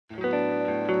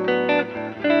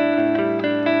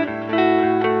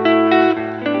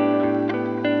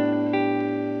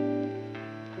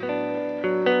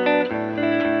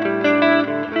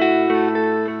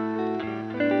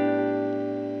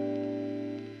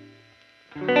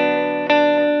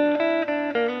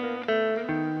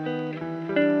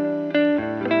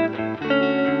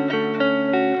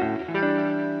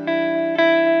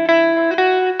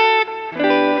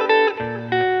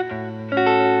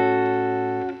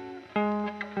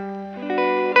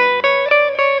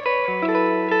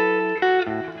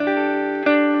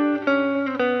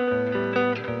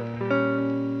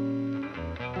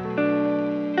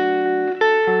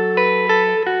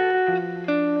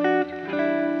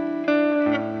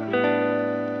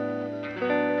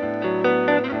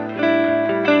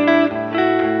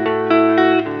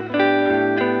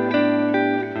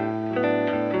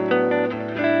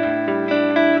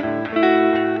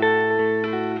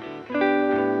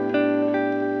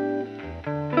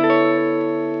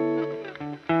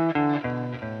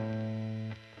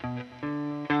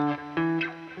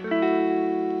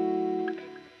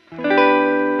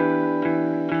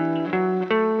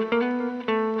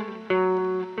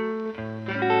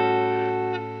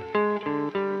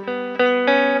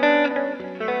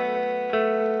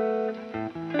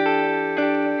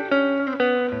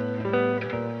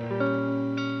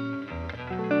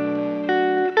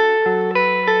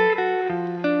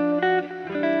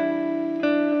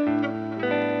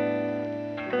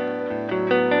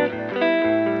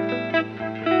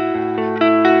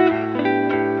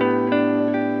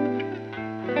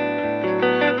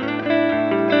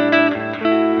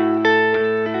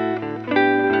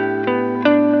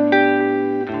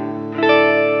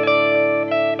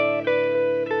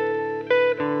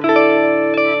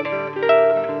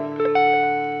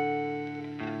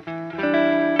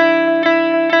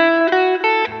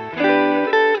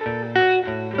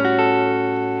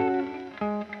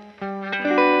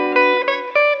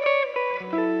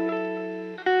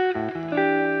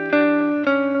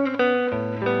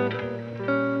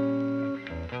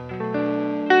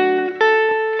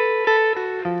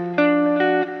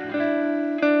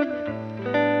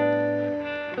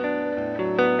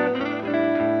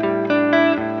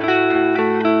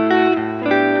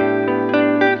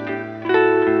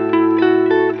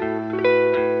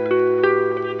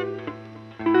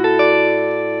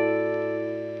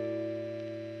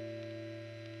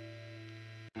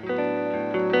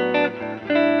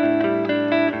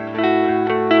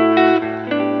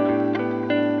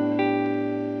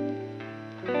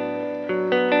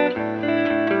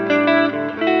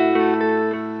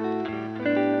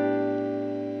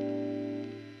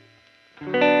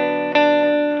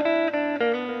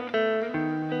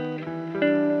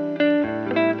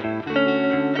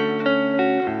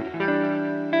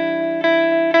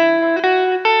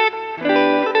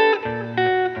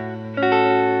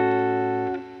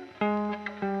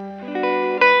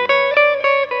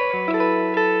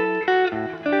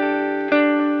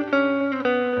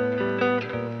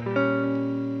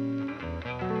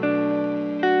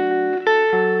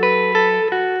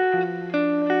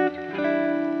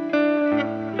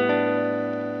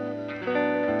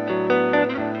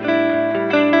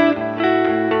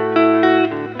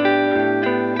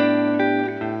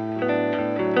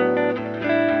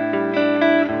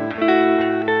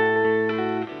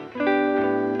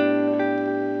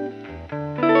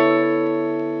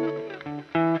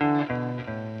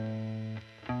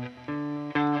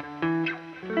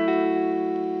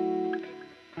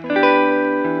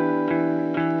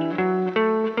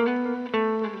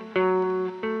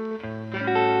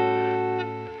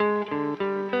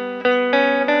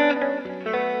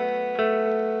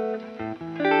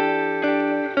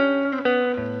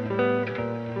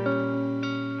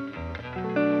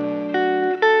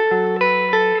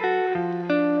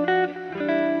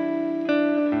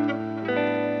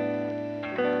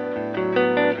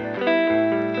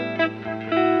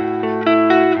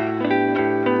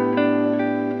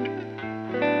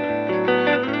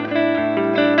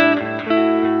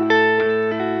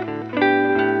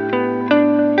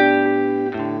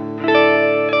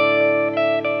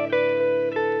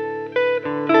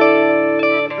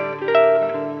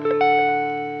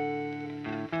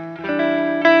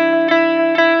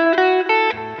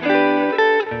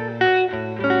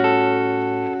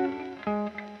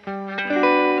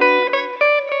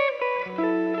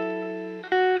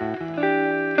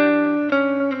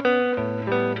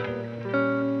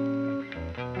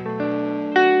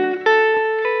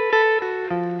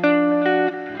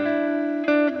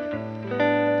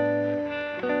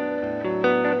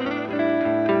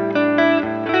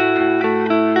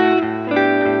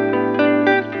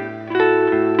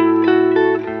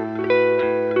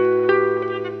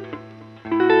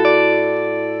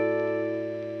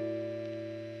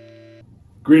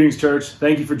Greetings, church.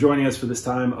 Thank you for joining us for this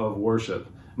time of worship.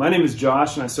 My name is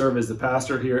Josh, and I serve as the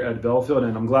pastor here at Bellefield,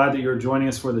 and I'm glad that you're joining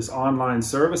us for this online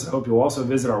service. I hope you'll also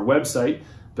visit our website,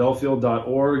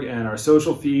 bellefield.org, and our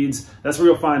social feeds. That's where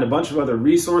you'll find a bunch of other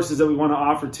resources that we want to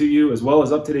offer to you, as well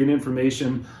as up-to-date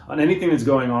information on anything that's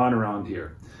going on around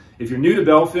here. If you're new to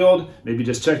Bellefield, maybe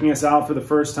just checking us out for the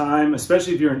first time,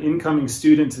 especially if you're an incoming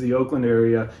student to the Oakland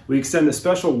area, we extend a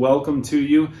special welcome to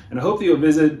you, and I hope that you'll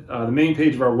visit the main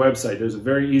page of our website. There's a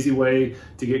very easy way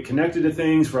to get connected to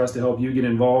things, for us to help you get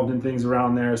involved in things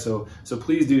around there, so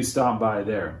please do stop by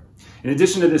there. In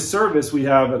addition to this service, we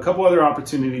have a couple other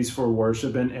opportunities for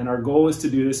worship, and our goal is to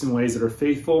do this in ways that are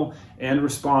faithful and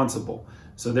responsible.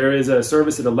 So there is a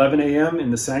service at 11 a.m.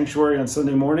 in the sanctuary on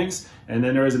Sunday mornings, and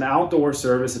then there is an outdoor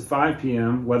service at 5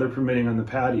 p.m., weather permitting, on the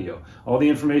patio. All the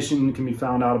information can be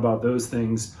found out about those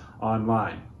things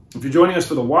online. If you're joining us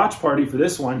for the watch party for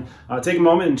this one, take a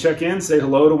moment and check in, say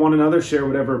hello to one another, share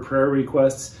whatever prayer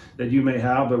requests that you may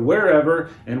have. But wherever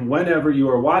and whenever you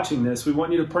are watching this, we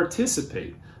want you to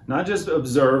participate. Not just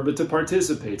observe, but to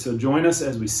participate. So join us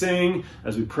as we sing,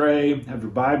 as we pray, have your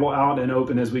Bible out and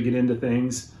open as we get into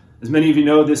things. As many of you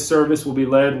know, this service will be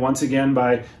led once again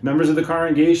by members of the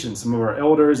congregation, some of our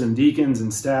elders and deacons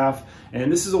and staff.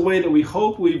 And this is a way that we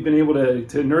hope we've been able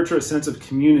to nurture a sense of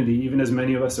community, even as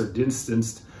many of us are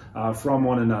distanced from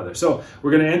one another. So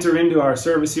we're going to enter into our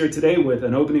service here today with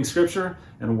an opening scripture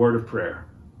and a word of prayer.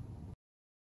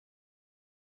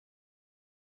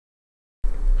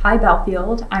 Hi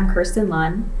Bellefield, I'm Kirsten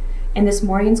Lunn, and this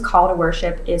morning's call to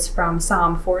worship is from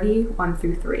Psalm 40, 1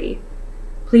 through 3.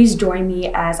 Please join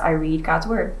me as I read God's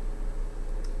word.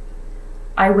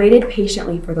 I waited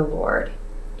patiently for the Lord.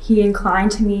 He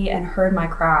inclined to me and heard my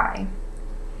cry.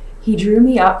 He drew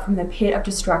me up from the pit of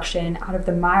destruction, out of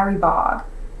the miry bog,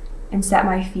 and set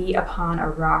my feet upon a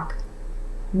rock,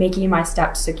 making my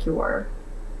steps secure.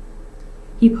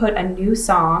 He put a new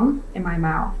song in my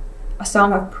mouth, a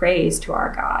song of praise to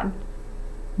our God.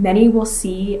 Many will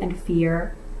see and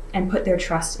fear and put their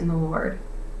trust in the Lord.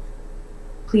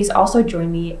 Please also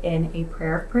join me in a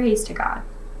prayer of praise to God.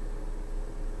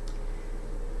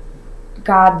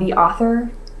 God, the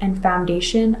author and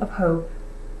foundation of hope,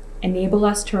 enable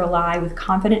us to rely with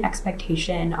confident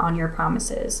expectation on your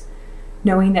promises,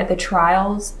 knowing that the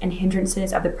trials and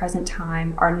hindrances of the present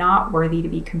time are not worthy to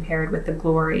be compared with the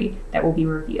glory that will be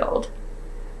revealed.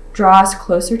 Draw us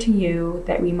closer to you,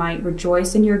 that we might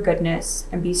rejoice in your goodness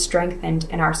and be strengthened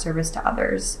in our service to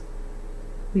others.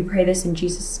 We pray this in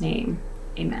Jesus' name.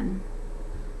 Amen.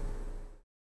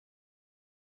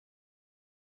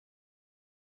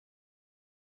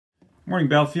 Morning,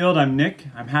 Bellefield. I'm Nick.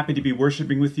 I'm happy to be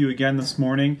worshiping with you again this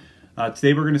morning.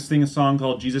 Today we're going to sing a song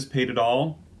called Jesus Paid It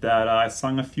All that I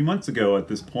sung a few months ago at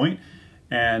this point.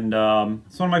 And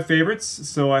it's one of my favorites,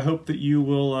 so I hope that you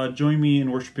will join me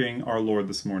in worshiping our Lord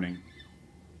this morning.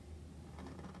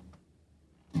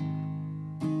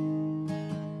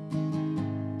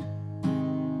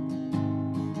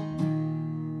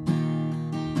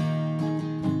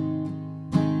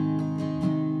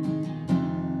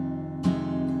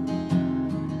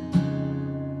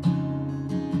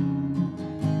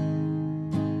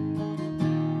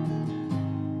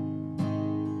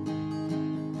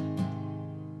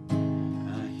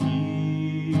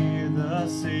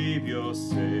 Savior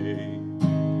say,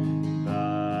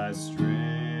 thy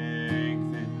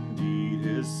strength indeed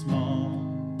is small.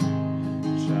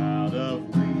 Child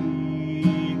of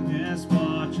weakness,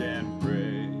 watch and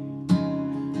pray.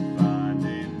 Find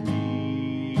in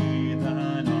me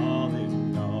thine all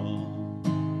in all.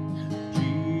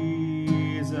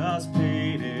 Jesus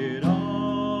paid it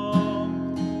all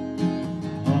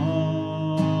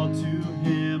to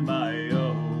him I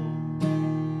owe.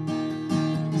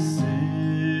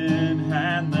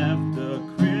 Had left a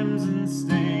crimson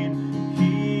stain,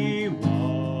 he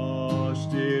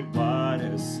washed it white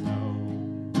as snow.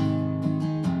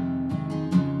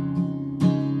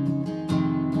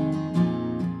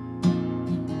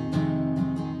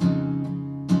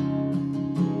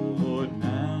 Lord,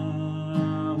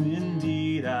 now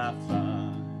indeed I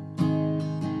find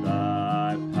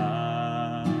thy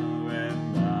power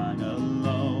and thine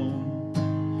alone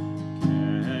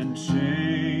can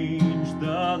change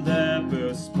the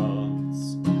leper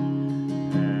spots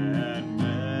and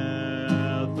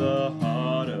melt the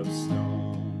heart of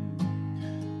stone.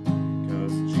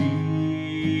 'Cause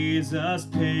Jesus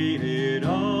paid it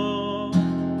all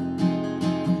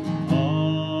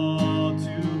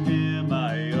to him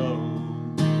I owe.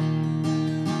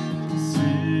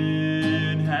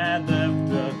 Sin had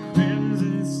left a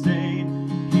crimson stain,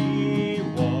 he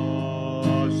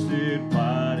washed it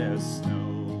white as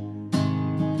snow.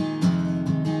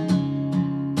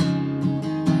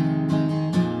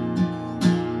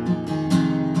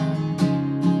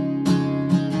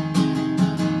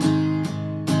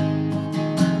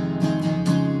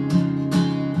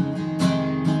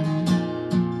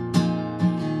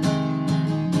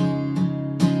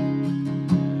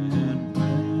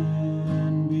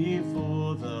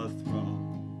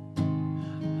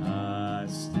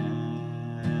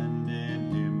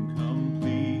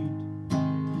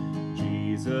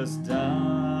 Jesus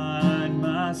died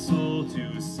my soul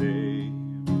to save.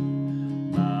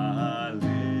 My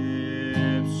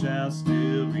lips shall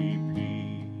still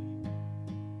repeat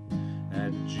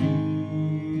that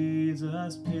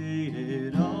Jesus paid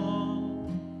it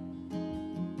all.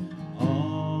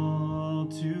 All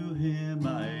to him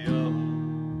I owe.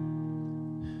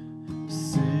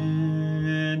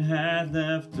 Sin had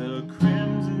left a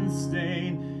crimson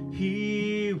stain,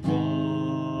 he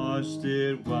washed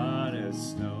it white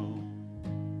as snow.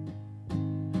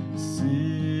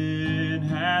 Sin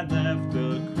had left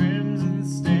a crimson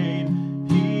stain,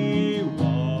 he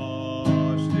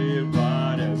washed it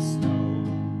white as snow.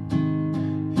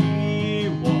 He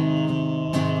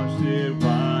washed it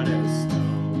white as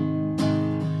snow.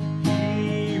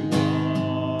 He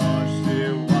washed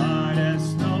it white as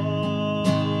snow.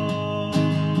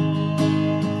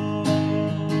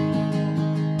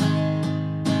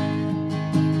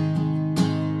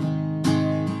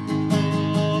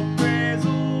 Oh, praise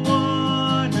the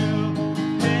one who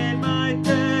paid my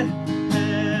debt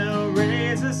and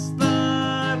raised us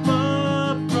life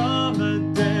up from the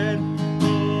dead.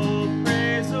 Oh,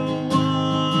 praise the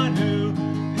one who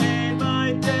paid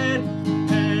my debt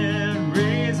and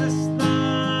raised us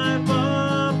life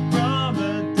up from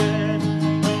the dead.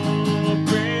 Oh,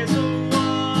 praise the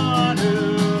one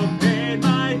who paid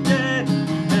my debt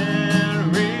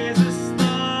and raised us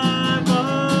life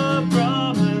up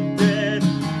from the dead.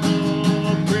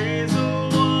 Oh, praise the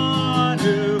one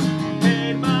who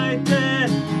paid my debt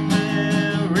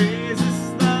and raised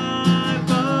us life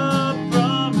up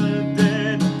from the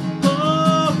dead.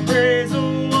 Oh, praise the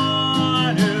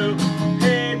one who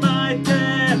paid my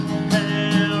debt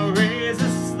and raised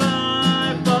us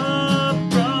life up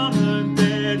from the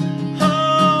dead.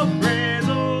 Oh, praise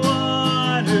the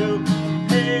one who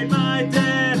paid my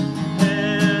debt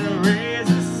and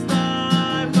raised us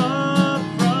life up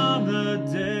from the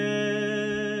dead.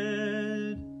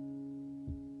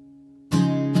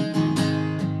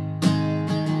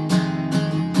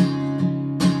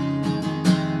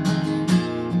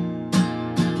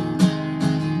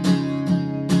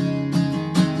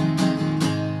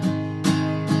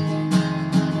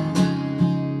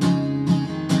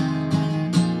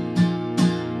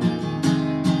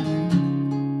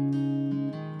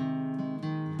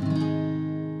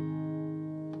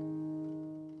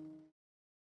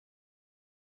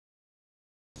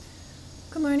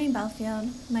 Good morning, Bellefield.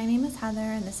 My name is Heather,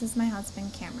 and this is my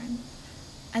husband, Cameron.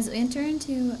 As we enter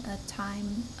into a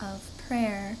time of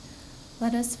prayer,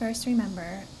 let us first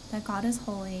remember that God is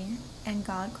holy, and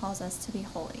God calls us to be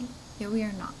holy, yet we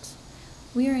are not.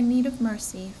 We are in need of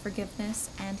mercy, forgiveness,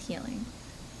 and healing.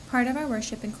 Part of our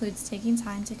worship includes taking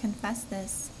time to confess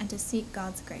this and to seek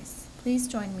God's grace. Please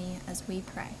join me as we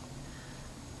pray.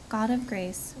 God of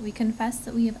grace, we confess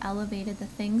that we have elevated the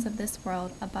things of this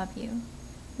world above you.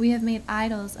 We have made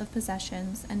idols of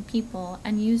possessions and people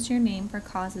and used your name for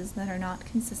causes that are not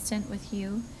consistent with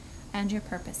you and your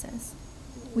purposes.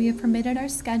 We have permitted our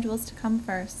schedules to come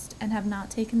first and have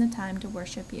not taken the time to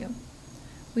worship you.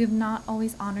 We have not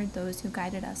always honored those who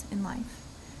guided us in life.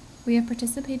 We have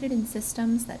participated in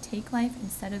systems that take life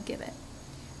instead of give it.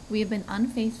 We have been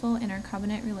unfaithful in our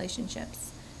covenant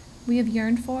relationships. We have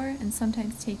yearned for and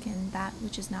sometimes taken that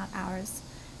which is not ours,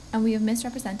 and we have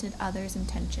misrepresented others'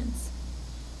 intentions.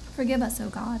 Forgive us, O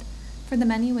God, for the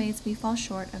many ways we fall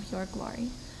short of your glory.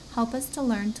 Help us to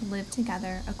learn to live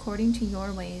together according to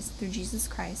your ways through Jesus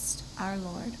Christ, our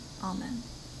Lord. Amen.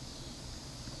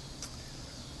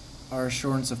 Our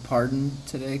assurance of pardon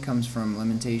today comes from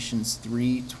Lamentations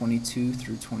 3:22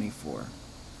 through 24.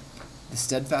 The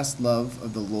steadfast love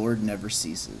of the Lord never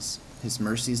ceases. His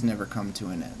mercies never come to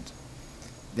an end.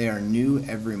 They are new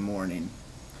every morning.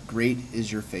 Great is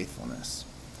your faithfulness.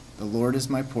 The Lord is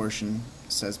my portion,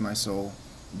 says my soul.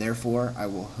 Therefore I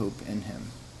will hope in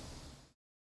him.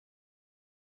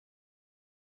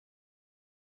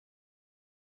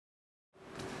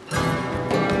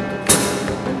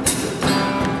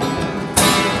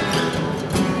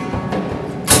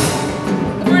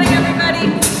 Good morning, everybody.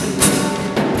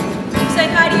 I'm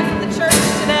saying hi to you from the church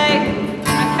today.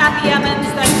 I'm Kathy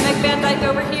Emmons, that's Meg Van Dyke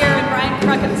over here, and Ryan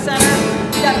Cruck in the center.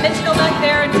 We got Mitch Hillbeck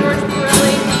there and George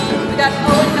Burley. We got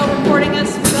Owen Hill reporting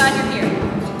us. We're glad you're here.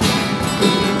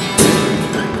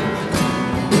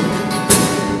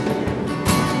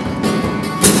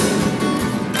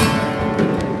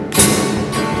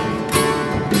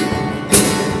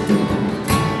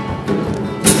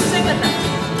 Sing with us.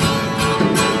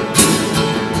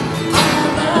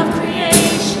 All of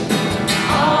creation,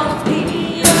 all of the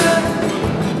earth,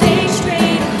 they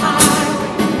straight a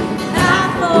highway,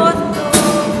 path for the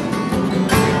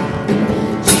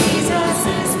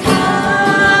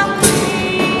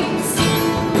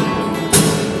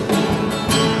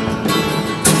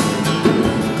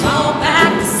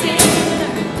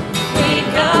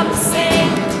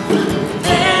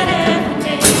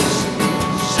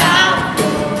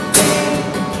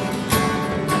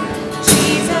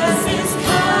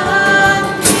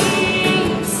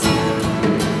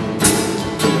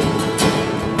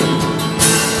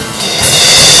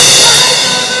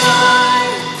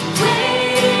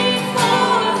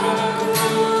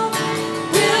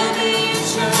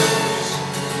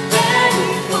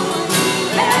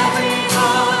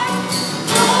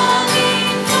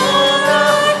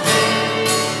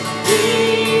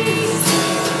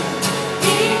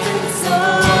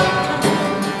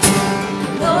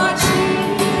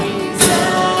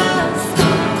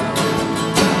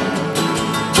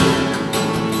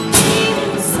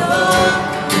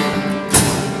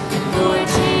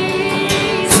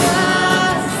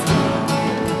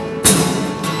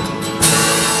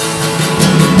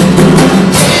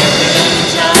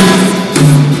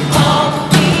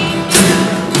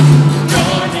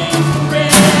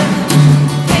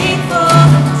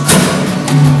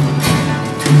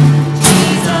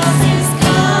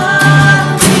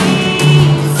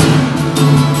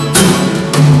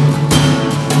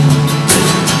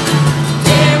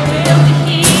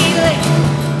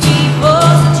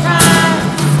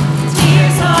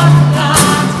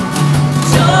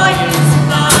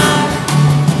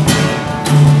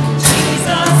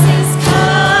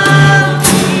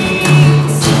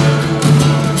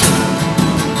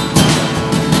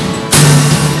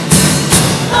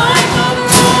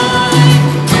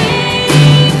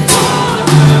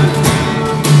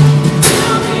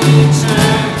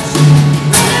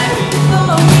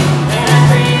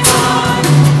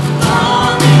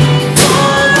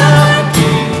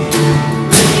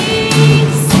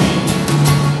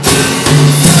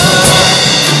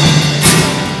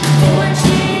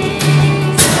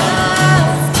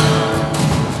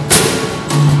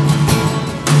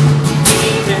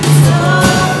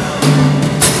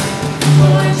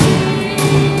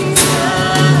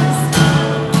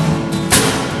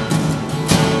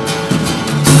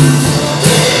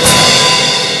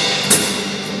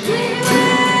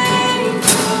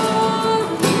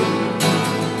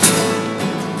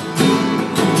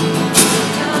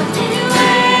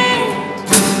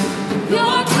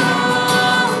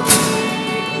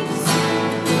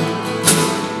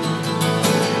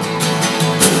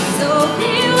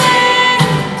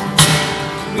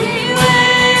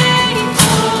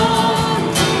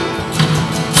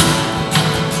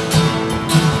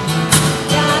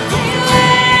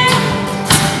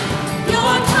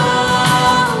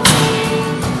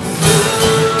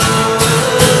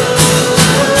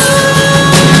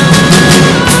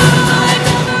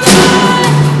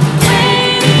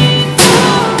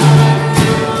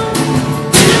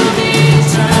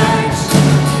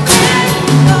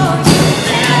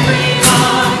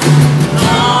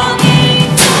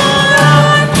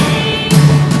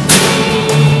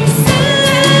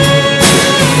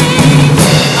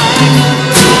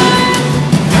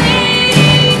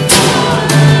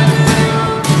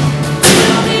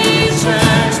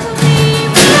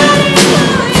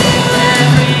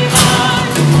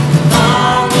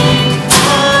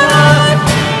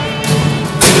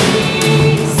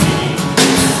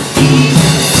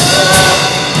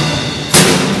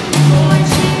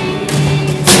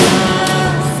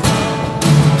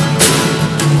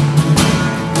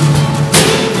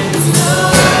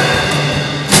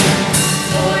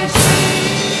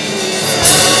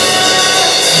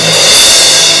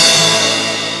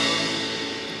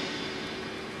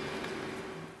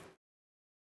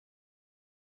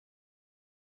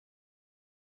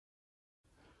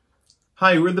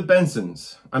Hi, we're the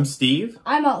Bensons. I'm Steve.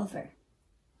 I'm Oliver.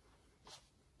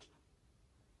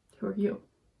 Who are you?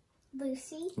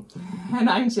 Lucy. And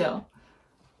I'm Jill.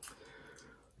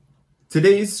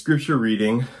 Today's scripture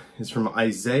reading is from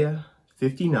Isaiah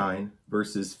 59,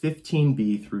 verses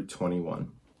 15b through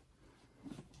 21.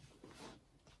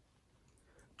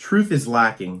 Truth is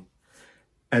lacking,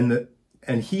 and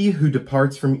he who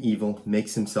departs from evil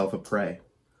makes himself a prey.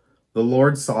 The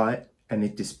Lord saw it, and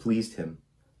it displeased him,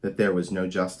 that there was no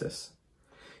justice.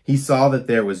 He saw that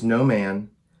there was no man,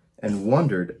 and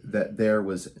wondered that there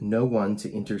was no one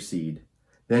to intercede.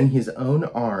 Then his own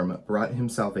arm brought him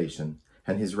salvation,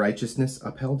 and his righteousness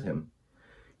upheld him.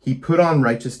 He put on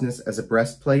righteousness as a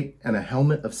breastplate, and a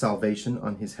helmet of salvation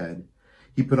on his head.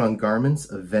 He put on garments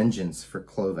of vengeance for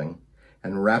clothing,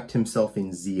 and wrapped himself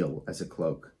in zeal as a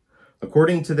cloak.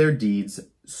 According to their deeds,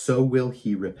 so will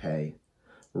he repay.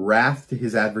 Wrath to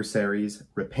his adversaries,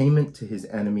 repayment to his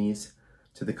enemies.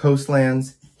 To the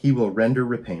coastlands he will render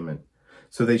repayment.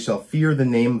 So they shall fear the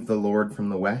name of the Lord from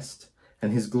the west,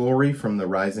 and his glory from the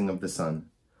rising of the sun.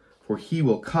 For he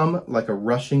will come like a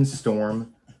rushing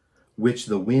storm, which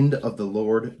the wind of the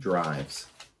Lord drives.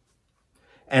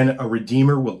 And a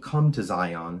Redeemer will come to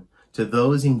Zion, to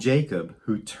those in Jacob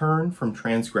who turn from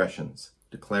transgressions,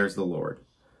 declares the Lord.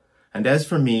 And as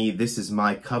for me, this is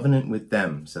my covenant with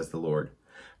them, says the Lord.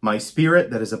 My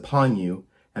spirit that is upon you,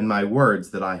 and my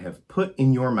words that I have put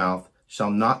in your mouth,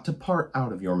 shall not depart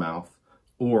out of your mouth,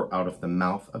 or out of the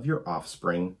mouth of your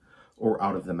offspring, or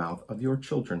out of the mouth of your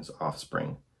children's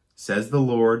offspring, says the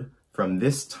Lord, from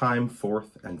this time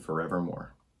forth and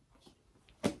forevermore.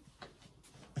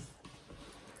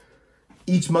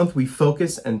 Each month we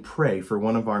focus and pray for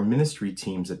one of our ministry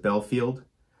teams at Bellefield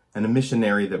and a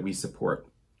missionary that we support.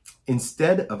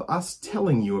 Instead of us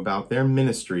telling you about their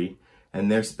ministry and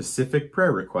their specific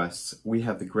prayer requests, we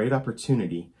have the great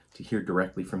opportunity to hear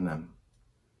directly from them.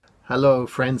 Hello,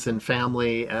 friends and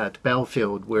family at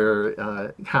Bellefield.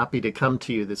 We're happy to come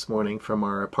to you this morning from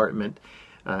our apartment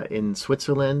in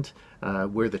Switzerland.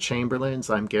 We're the Chamberlains.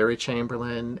 I'm Gary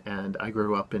Chamberlain, and I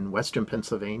grew up in Western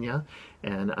Pennsylvania,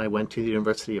 and I went to the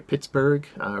University of Pittsburgh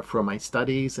for my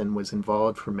studies and was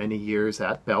involved for many years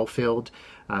at Bellefield.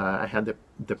 I had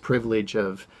the privilege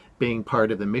of being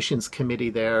part of the missions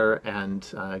committee there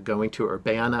and going to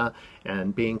Urbana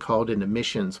and being called into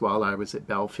missions while I was at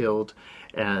Bellefield,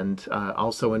 and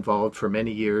also involved for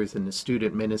many years in the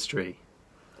student ministry.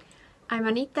 I'm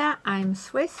Anita. I'm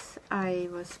Swiss. I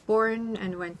was born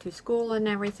and went to school and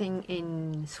everything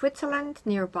in Switzerland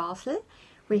near Basel.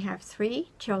 We have 3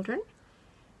 children.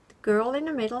 The girl in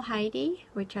the middle, Heidi,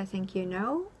 which I think you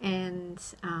know, and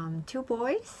 2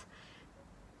 boys.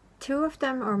 2 of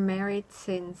them are married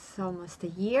since almost a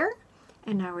year,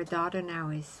 and our daughter now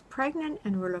is pregnant,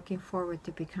 and we're looking forward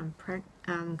to become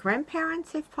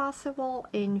grandparents if possible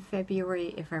in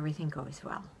February if everything goes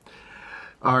well.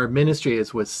 Our ministry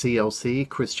is with CLC,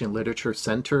 Christian Literature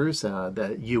Centers.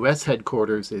 The U.S.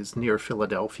 headquarters is near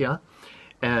Philadelphia.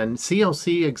 And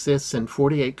CLC exists in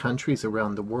 48 countries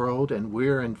around the world, and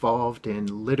we're involved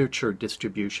in literature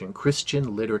distribution,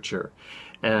 Christian literature.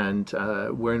 And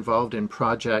we're involved in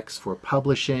projects for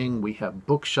publishing. We have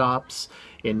bookshops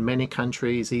in many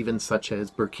countries, even such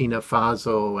as Burkina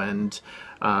Faso and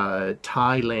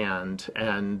Thailand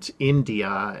and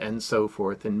India and so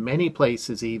forth, in many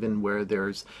places even where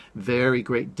there's very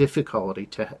great difficulty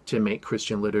to make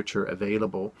Christian literature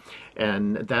available.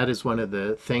 And that is one of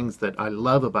the things that I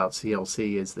love about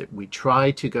CLC, is that we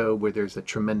try to go where there's a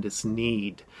tremendous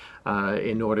need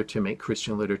in order to make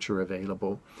Christian literature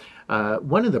available.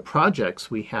 One of the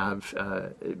projects we have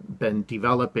been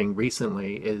developing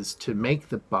recently is to make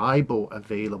the Bible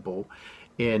available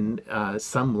in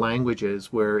some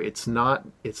languages where it's not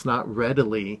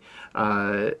readily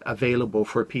available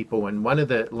for people. And one of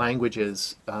the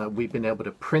languages we've been able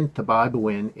to print the Bible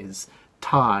in is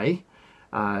Thai.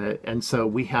 And so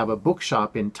we have a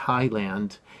bookshop in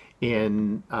Thailand,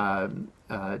 in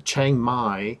Chiang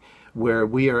Mai, where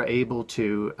we are able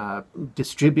to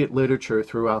distribute literature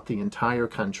throughout the entire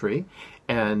country.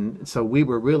 And so we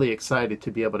were really excited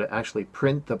to be able to actually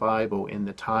print the Bible in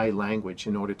the Thai language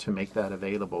in order to make that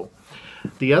available.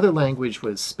 The other language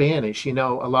was Spanish. You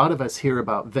know, a lot of us hear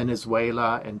about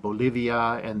Venezuela and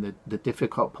Bolivia and the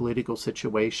difficult political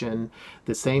situation.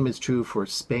 The same is true for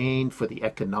Spain, for the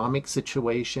economic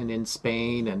situation in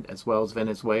Spain and as well as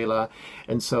Venezuela.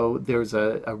 And so there's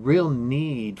a real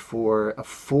need for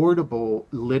affordable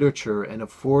literature and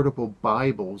affordable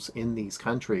Bibles in these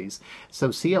countries. So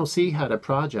CLC had a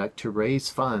project to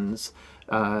raise funds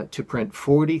to print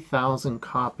 40,000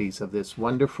 copies of this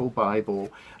wonderful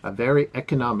Bible, a very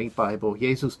economic Bible,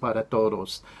 Jesus para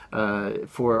Todos,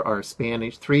 for our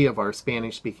three of our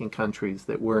Spanish-speaking countries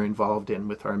that we're involved in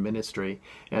with our ministry.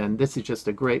 And this is just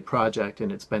a great project,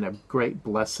 and it's been a great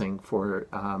blessing for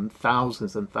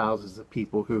thousands and thousands of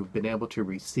people who've been able to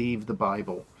receive the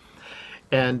Bible.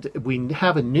 And we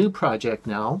have a new project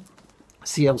now.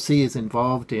 CLC is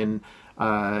involved in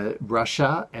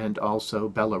Russia and also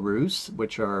Belarus,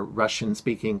 which are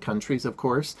Russian-speaking countries, of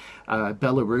course.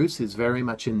 Belarus is very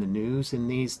much in the news in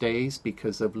these days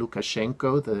because of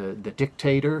Lukashenko, the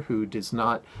dictator who does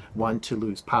not want to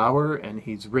lose power, and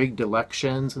he's rigged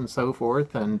elections and so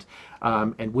forth. And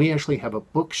we actually have a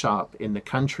bookshop in the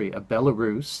country of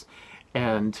Belarus,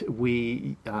 and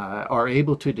we are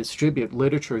able to distribute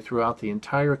literature throughout the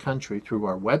entire country through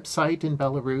our website in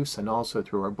Belarus and also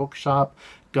through our bookshop,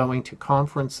 going to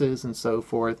conferences and so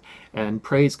forth. And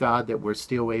praise God that we're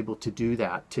still able to do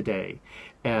that today.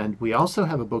 And we also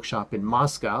have a bookshop in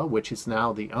Moscow, which is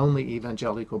now the only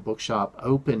evangelical bookshop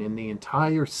open in the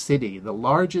entire city, the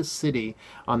largest city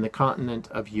on the continent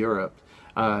of Europe.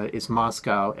 Is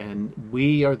Moscow, and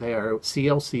we are there.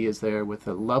 CLC is there with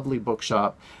a lovely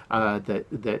bookshop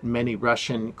that many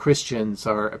Russian Christians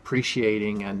are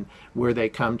appreciating, and where they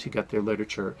come to get their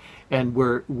literature. And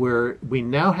we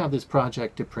now have this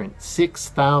project to print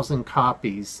 6,000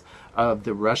 copies of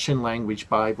the Russian language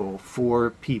Bible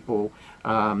for people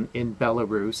in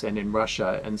Belarus and in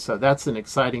Russia. And so that's an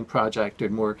exciting project,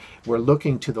 and we're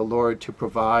looking to the Lord to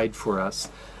provide for us.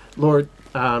 Lord,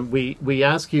 we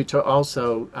ask you to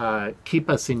also keep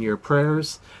us in your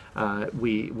prayers.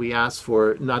 We ask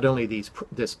for not only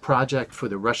this project for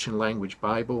the Russian language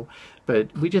Bible,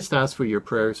 but we just ask for your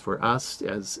prayers for us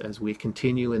as we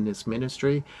continue in this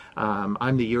ministry.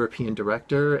 I'm the European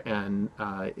director, and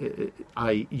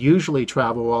I usually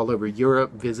travel all over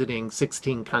Europe, visiting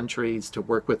 16 countries to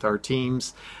work with our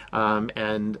teams.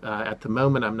 At the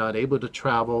moment, I'm not able to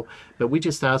travel, but we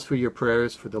just ask for your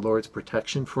prayers for the Lord's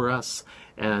protection for us,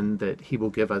 and that he will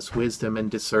give us wisdom and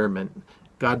discernment.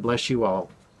 God bless you all.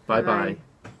 Bye-bye.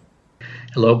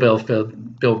 Hello,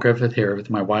 Bellefield. Bill Griffith here with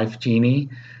my wife, Jeannie.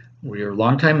 We are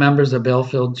longtime members of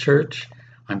Bellefield Church.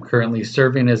 I'm currently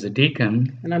serving as a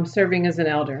deacon. And I'm serving as an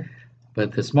elder.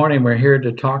 But this morning we're here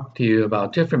to talk to you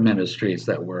about different ministries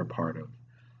that we're a part of.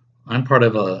 I'm part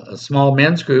of a small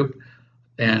men's group,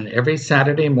 and every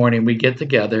Saturday morning we get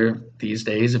together, these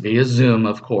days via Zoom,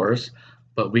 of course,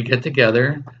 but we get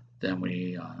together, then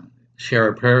we share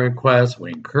our prayer requests,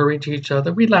 we encourage each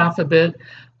other, we laugh a bit,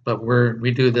 but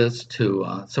we do this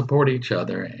to support each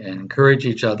other and encourage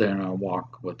each other in our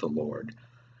walk with the Lord.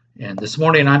 And this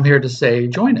morning I'm here to say,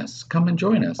 join us. Come and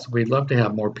join us. We'd love to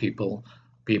have more people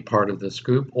be part of this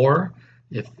group. Or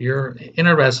if you're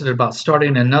interested about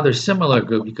starting another similar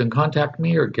group, you can contact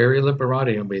me or Gary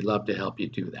Liberati, and we'd love to help you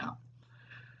do that.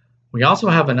 We also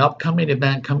have an upcoming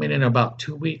event coming in about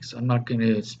 2 weeks. I'm not going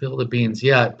to spill the beans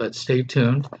yet, but stay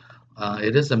tuned.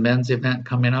 It is a men's event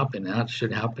coming up, and that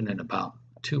should happen in about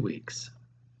 2 weeks.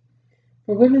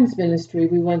 For women's ministry,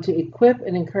 we want to equip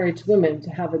and encourage women to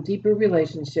have a deeper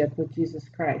relationship with Jesus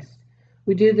Christ.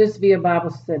 We do this via Bible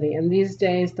study, and these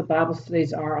days the Bible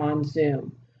studies are on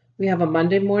Zoom. We have a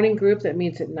Monday morning group that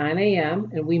meets at 9 a.m.,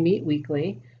 and we meet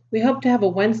weekly. We hope to have a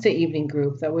Wednesday evening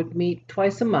group that would meet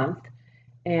twice a month,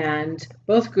 and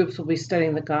both groups will be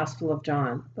studying the Gospel of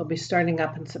John. They'll be starting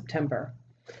up in September.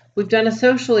 We've done a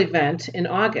social event in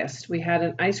August. We had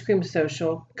an ice cream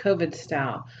social, COVID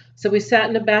style. So we sat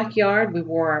in the backyard, we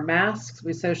wore our masks,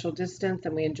 we social distanced,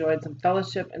 and we enjoyed some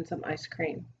fellowship and some ice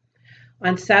cream.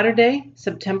 On Saturday,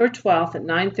 September 12th at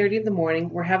 9:30 in the morning,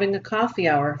 we're having a coffee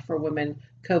hour for women,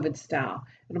 COVID style.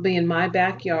 It'll be in my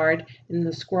backyard in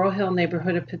the Squirrel Hill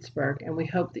neighborhood of Pittsburgh, and we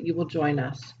hope that you will join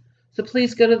us. So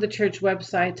please go to the church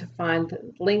website to find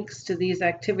links to these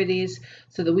activities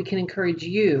so that we can encourage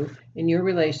you in your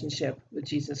relationship with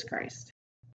Jesus Christ.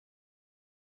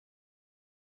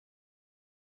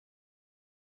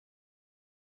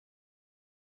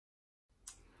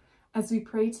 As we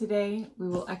pray today, we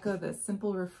will echo the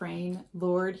simple refrain,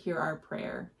 Lord, hear our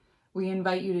prayer. We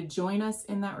invite you to join us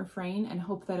in that refrain and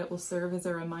hope that it will serve as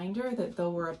a reminder that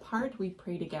though we're apart, we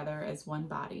pray together as one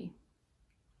body.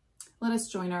 Let us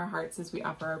join our hearts as we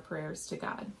offer our prayers to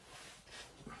God.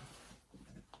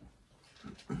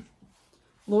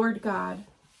 Lord God,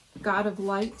 God of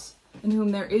light, in whom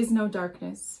there is no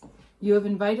darkness, you have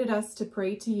invited us to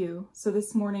pray to you, so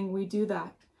this morning we do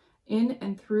that, in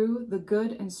and through the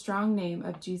good and strong name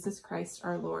of Jesus Christ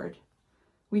our Lord.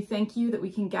 We thank you that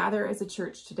we can gather as a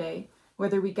church today,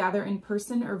 whether we gather in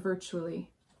person or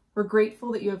virtually. We're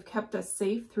grateful that you have kept us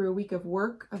safe through a week of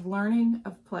work, of learning,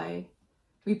 of play.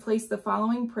 We place the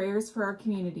following prayers for our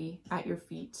community at your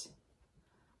feet.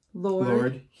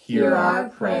 Lord, hear our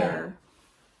prayer.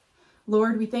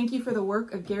 Lord, we thank you for the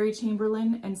work of Gary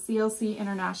Chamberlain and CLC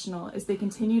International as they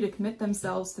continue to commit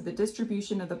themselves to the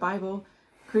distribution of the Bible,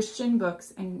 Christian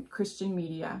books, and Christian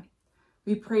media.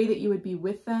 We pray that you would be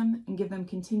with them and give them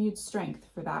continued strength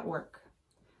for that work.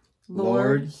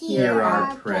 Lord, hear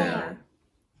our prayer.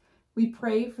 We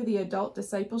pray for the adult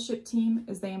discipleship team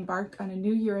as they embark on a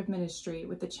new year of ministry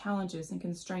with the challenges and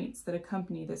constraints that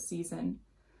accompany this season.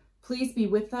 Please be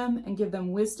with them and give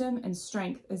them wisdom and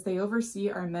strength as they oversee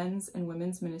our men's and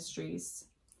women's ministries.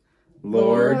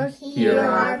 Lord, hear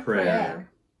our prayer.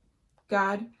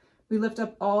 God, we lift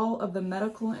up all of the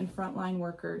medical and frontline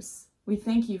workers. We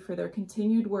thank you for their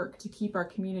continued work to keep our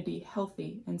community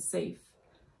healthy and safe.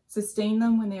 Sustain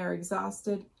them when they are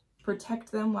exhausted,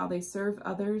 protect them while they serve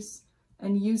others,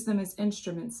 and use them as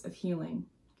instruments of healing.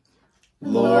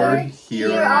 Lord,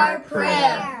 hear our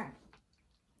prayer.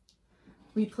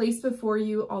 We place before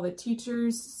you all the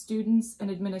teachers, students, and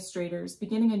administrators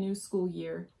beginning a new school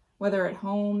year, whether at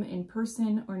home, in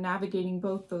person, or navigating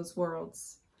both those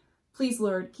worlds. Please,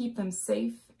 Lord, keep them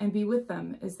safe and be with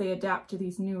them as they adapt to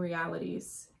these new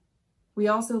realities. We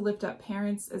also lift up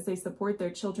parents as they support their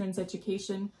children's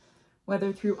education,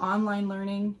 whether through online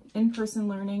learning, in-person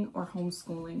learning, or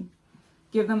homeschooling.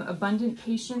 Give them abundant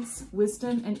patience,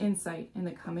 wisdom, and insight in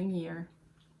the coming year.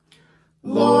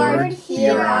 Lord,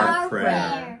 hear our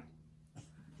prayer.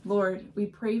 Lord, we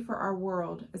pray for our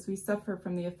world as we suffer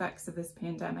from the effects of this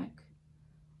pandemic.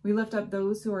 We lift up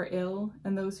those who are ill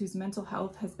and those whose mental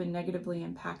health has been negatively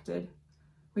impacted.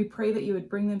 We pray that you would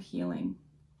bring them healing.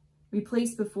 We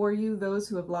place before you those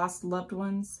who have lost loved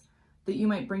ones, that you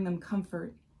might bring them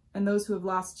comfort, and those who have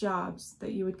lost jobs,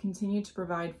 that you would continue to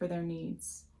provide for their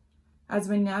needs. As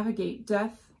we navigate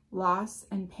death, loss,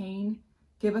 and pain,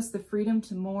 give us the freedom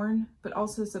to mourn, but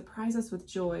also surprise us with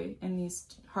joy in these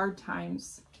hard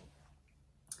times.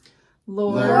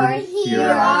 Lord, hear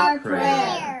our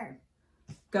prayer.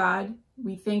 God,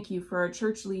 we thank you for our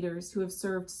church leaders who have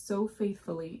served so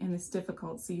faithfully in this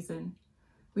difficult season.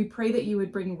 We pray that you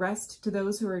would bring rest to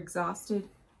those who are exhausted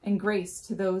and grace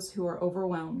to those who are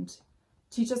overwhelmed.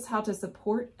 Teach us how to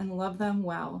support and love them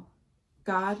well.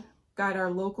 God, guide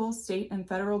our local, state, and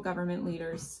federal government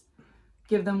leaders.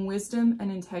 Give them wisdom and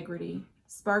integrity.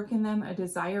 Spark in them a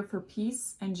desire for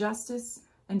peace and justice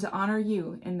and to honor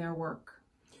you in their work.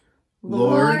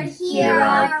 Lord, hear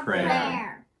our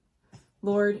prayer.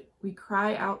 Lord, we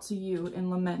cry out to you in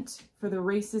lament for the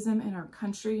racism in our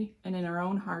country and in our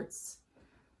own hearts.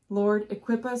 Lord,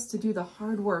 equip us to do the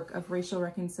hard work of racial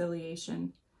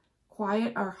reconciliation.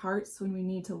 Quiet our hearts when we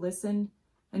need to listen,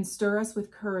 and stir us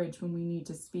with courage when we need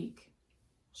to speak.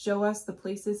 Show us the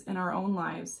places in our own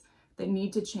lives that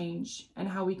need to change and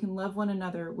how we can love one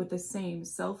another with the same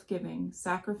self-giving,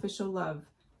 sacrificial love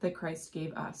that Christ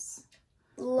gave us.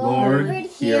 Lord,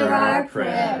 hear our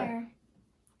prayer.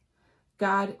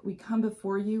 God, we come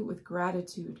before you with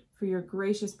gratitude for your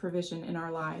gracious provision in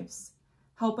our lives.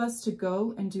 Help us to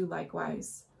go and do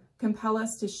likewise. Compel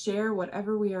us to share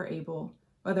whatever we are able,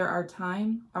 whether our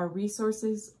time, our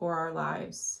resources, or our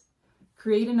lives.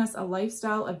 Create in us a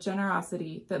lifestyle of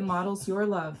generosity that models your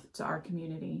love to our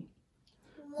community.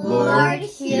 Lord,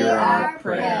 hear our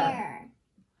prayer.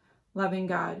 Loving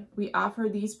God, we offer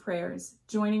these prayers,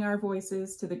 joining our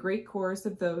voices to the great chorus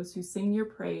of those who sing your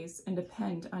praise and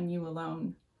depend on you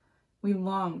alone. We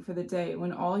long for the day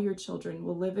when all your children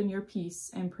will live in your peace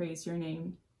and praise your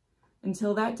name.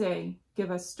 Until that day,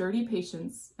 give us sturdy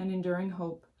patience and enduring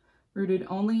hope, rooted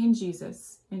only in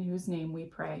Jesus, in whose name we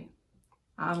pray.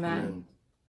 Amen.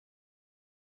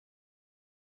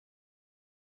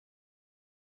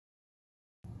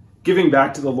 Giving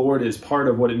back to the Lord is part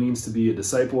of what it means to be a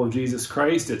disciple of Jesus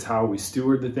Christ. It's how we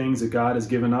steward the things that God has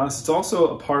given us. It's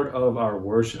also a part of our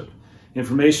worship.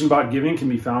 Information about giving can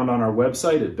be found on our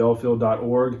website at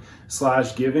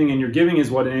bellefield.org/giving. And your giving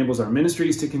is what enables our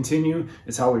ministries to continue.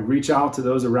 It's how we reach out to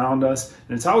those around us.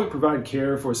 And it's how we provide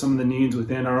care for some of the needs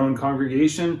within our own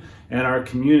congregation and our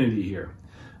community here.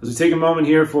 As we take a moment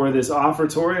here for this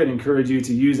offertory, I'd encourage you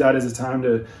to use that as a time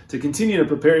to continue to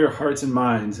prepare your hearts and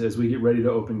minds as we get ready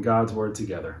to open God's Word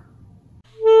together.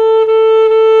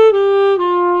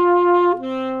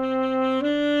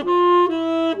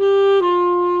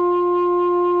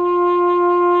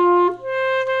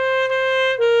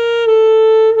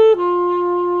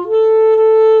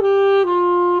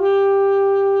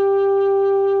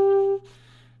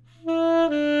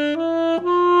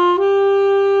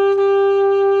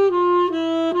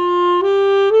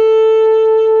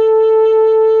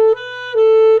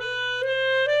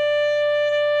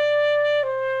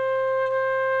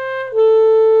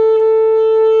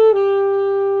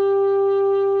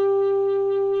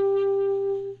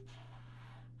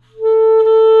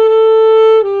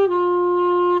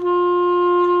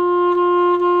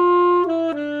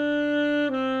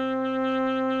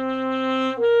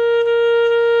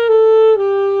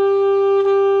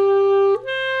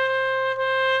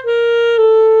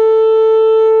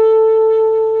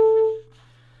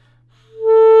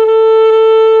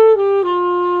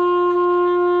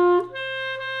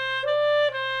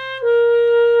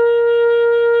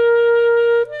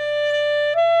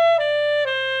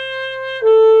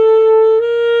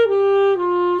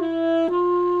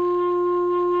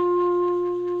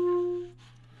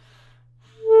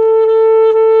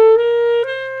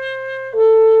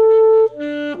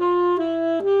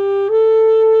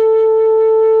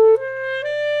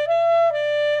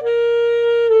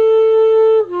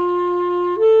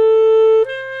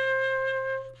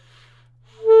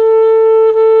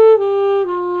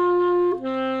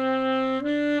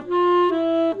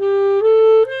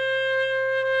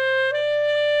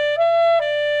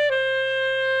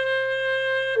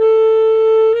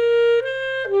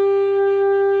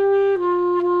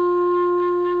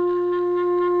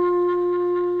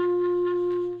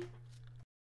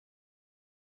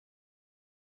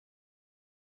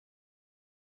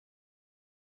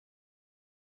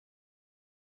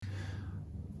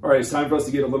 All right, it's time for us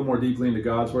to get a little more deeply into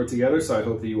God's Word together, so I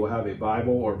hope that you will have a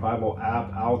Bible or Bible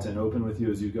app out and open with you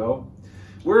as you go.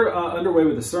 We're underway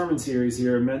with a sermon series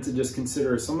here meant to just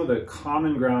consider some of the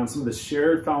common ground, some of the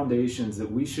shared foundations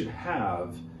that we should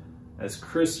have as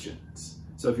Christians.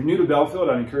 So if you're new to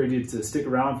Bellefield, I encourage you to stick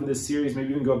around for this series.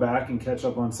 Maybe even go back and catch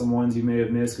up on some ones you may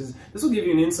have missed, because this will give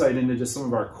you an insight into just some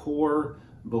of our core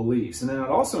beliefs. And then I'd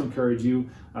also encourage you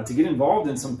to get involved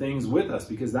in some things with us,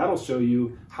 because that'll show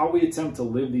you how we attempt to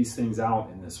live these things out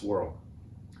in this world.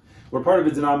 We're part of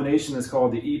a denomination that's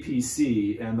called the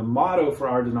EPC, and the motto for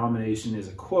our denomination is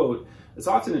a quote that's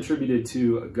often attributed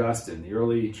to Augustine, the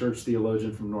early church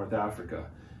theologian from North Africa.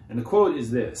 And the quote is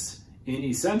this: "In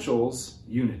essentials,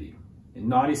 unity. In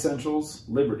non-essentials,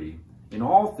 liberty. In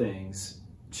all things,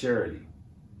 charity."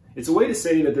 It's a way to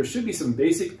say that there should be some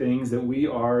basic things that we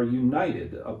are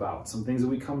united about, some things that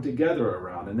we come together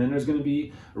around. And then there's going to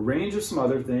be a range of some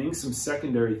other things, some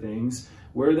secondary things,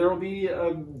 where there will be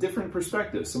a different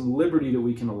perspective, some liberty that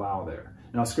we can allow there.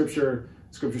 Now, Scripture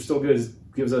still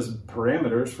gives us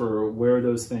parameters for where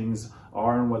those things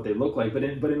are and what they look like. But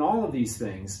in all of these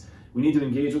things, we need to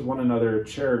engage with one another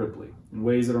charitably in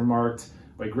ways that are marked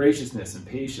by graciousness and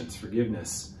patience,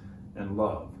 forgiveness, and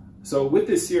love. So with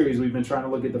this series, we've been trying to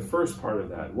look at the first part of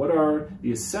that. What are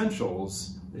the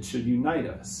essentials that should unite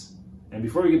us? And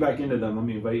before we get back into them, let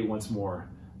me invite you once more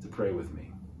to pray with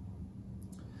me.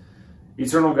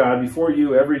 Eternal God, before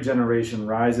you, every generation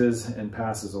rises and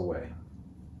passes away.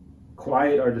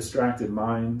 Quiet our distracted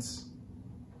minds.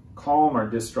 Calm our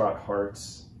distraught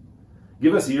hearts.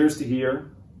 Give us ears to hear,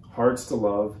 hearts to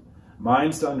love,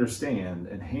 minds to understand,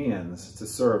 and hands to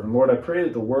serve. And Lord, I pray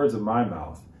that the words of my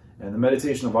mouth and the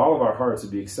meditation of all of our hearts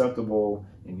would be acceptable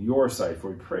in your sight,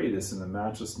 for we pray this in the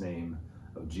matchless name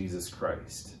of Jesus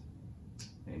Christ.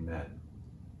 Amen.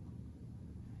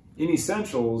 In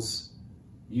essentials,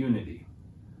 unity.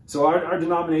 So our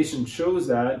denomination chose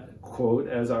that quote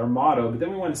as our motto, but then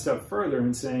we went a step further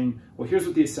in saying, well, here's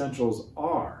what the essentials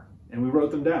are. And we wrote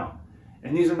them down.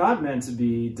 And these are not meant to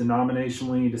be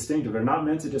denominationally distinctive. They're not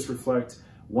meant to just reflect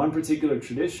one particular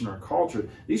tradition or culture.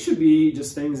 These should be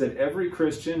just things that every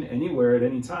Christian anywhere at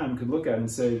any time could look at and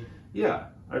say, yeah,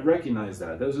 I recognize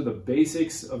that. Those are the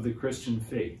basics of the Christian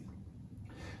faith.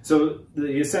 So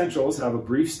the essentials have a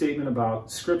brief statement about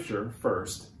Scripture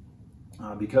first,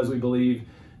 because we believe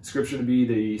Scripture to be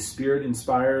the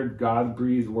Spirit-inspired,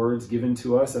 God-breathed words given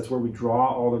to us. That's where we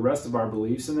draw all the rest of our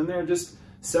beliefs. And then there are just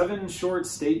 7 short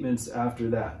statements after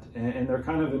that. And they're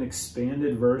kind of an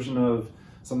expanded version of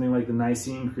something like the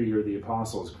Nicene Creed or the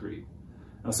Apostles' Creed.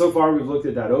 Now, so far we've looked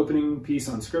at that opening piece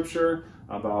on Scripture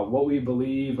about what we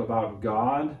believe about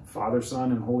God, Father,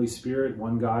 Son, and Holy Spirit,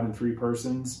 one God in 3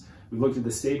 persons. We've looked at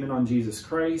the statement on Jesus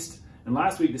Christ, and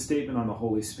last week the statement on the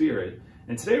Holy Spirit.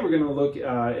 And today we're going to look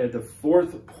at the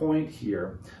 4th point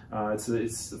here. It's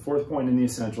the 4th point in the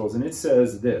essentials, and it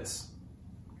says this: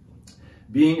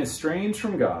 "Being estranged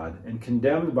from God and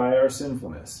condemned by our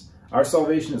sinfulness, our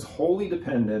salvation is wholly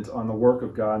dependent on the work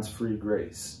of God's free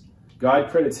grace. God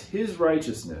credits his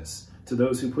righteousness to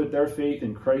those who put their faith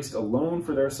in Christ alone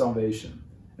for their salvation,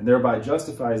 and thereby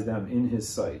justifies them in his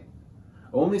sight.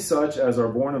 Only such as are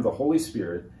born of the Holy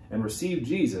Spirit and receive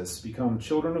Jesus become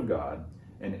children of God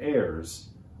and heirs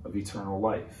of eternal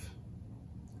life."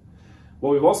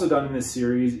 What we've also done in this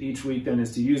series each week then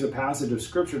is to use a passage of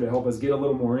Scripture to help us get a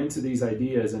little more into these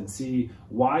ideas and see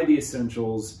why the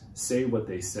essentials say what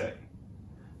they say.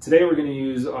 Today we're going to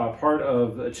use part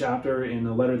of a chapter in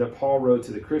a letter that Paul wrote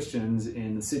to the Christians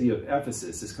in the city of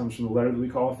Ephesus. This comes from the letter that we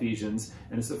call Ephesians,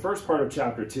 and it's the first part of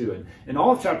chapter 2. And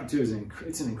all of chapter 2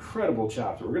 it's an incredible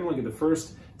chapter. We're going to look at the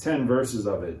first 10 verses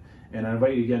of it, and I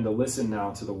invite you again to listen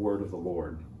now to the word of the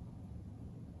Lord.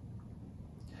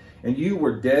 "And you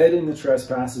were dead in the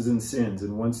trespasses and sins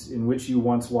in which you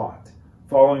once walked,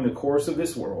 following the course of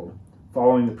this world,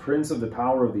 following the prince of the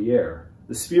power of the air,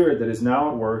 the spirit that is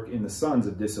now at work in the sons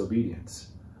of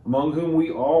disobedience, among whom we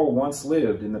all once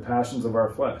lived in the passions of our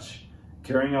flesh,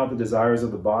 carrying out the desires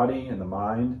of the body and the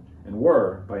mind, and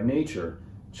were, by nature,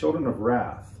 children of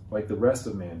wrath, like the rest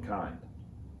of mankind.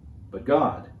 But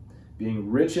God,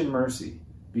 being rich in mercy,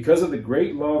 because of the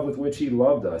great love with which he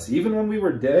loved us, even when we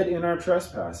were dead in our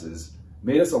trespasses,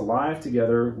 made us alive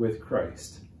together with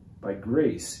Christ. By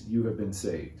grace you have been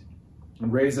saved,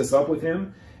 and raised us up with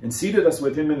him, and seated us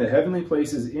with him in the heavenly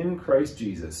places in Christ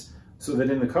Jesus, so that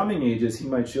in the coming ages he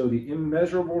might show the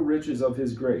immeasurable riches of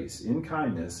his grace in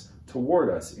kindness toward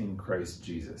us in Christ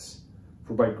Jesus.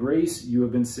 For by grace you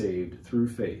have been saved through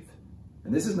faith.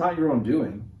 And this is not your own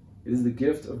doing, it is the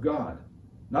gift of God,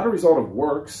 not a result of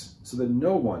works, so that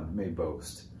no one may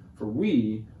boast. For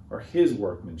we are his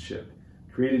workmanship,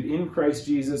 created in Christ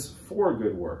Jesus for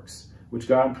good works, which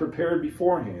God prepared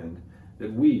beforehand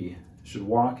that we should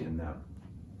walk in them.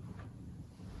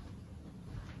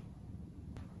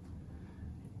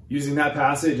 Using that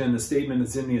passage and the statement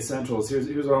that's in the Essentials, here's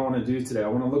what I want to do today. I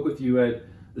want to look with you at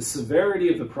the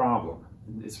severity of the problem.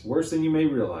 It's worse than you may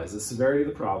realize, the severity of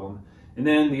the problem. And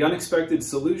then the unexpected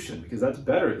solution, because that's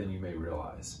better than you may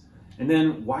realize. And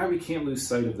then why we can't lose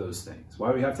sight of those things,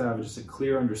 why we have to have just a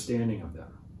clear understanding of them.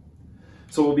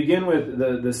 So we'll begin with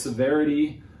the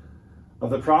severity of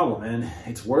the problem, and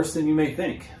it's worse than you may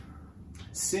think.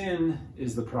 Sin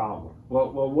is the problem.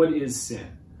 Well, what is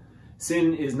sin?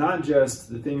 Sin is not just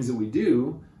the things that we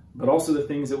do, but also the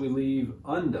things that we leave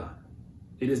undone.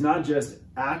 It is not just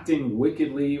acting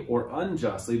wickedly or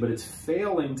unjustly, but it's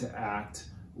failing to act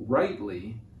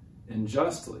rightly and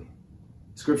justly.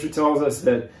 Scripture tells us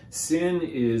that sin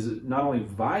is not only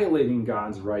violating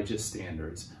God's righteous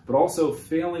standards, but also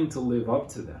failing to live up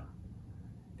to them.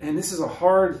 And this is a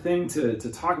hard thing to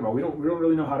talk about. We don't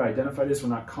really know how to identify this. We're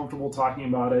not comfortable talking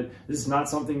about it. This is not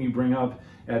something you bring up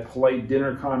at polite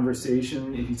dinner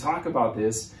conversation. If you talk about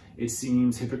this, it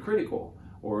seems hypocritical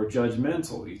or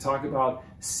judgmental. You talk about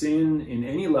sin in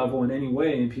any level, in any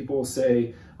way, and people will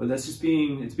say, well, that's just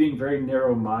being very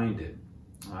narrow-minded.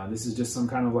 This is just some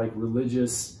kind of like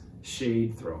religious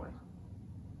shade throwing.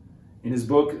 In his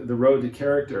book, The Road to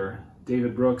Character,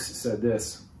 David Brooks said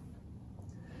this: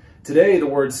 "Today, the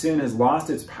word sin has lost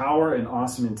its power and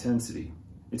awesome intensity.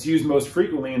 It's used most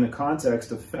frequently in the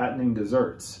context of fattening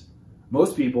desserts.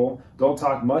 Most people don't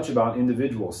talk much about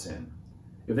individual sin.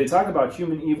 If they talk about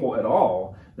human evil at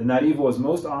all, then that evil is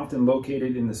most often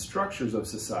located in the structures of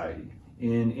society,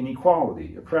 in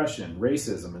inequality, oppression,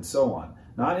 racism, and so on,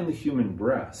 not in the human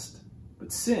breast.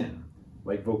 But sin,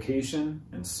 like vocation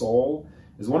and soul,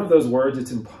 is one of those words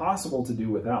it's impossible to do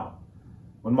without.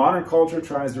 When modern culture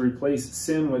tries to replace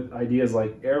sin with ideas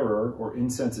like error or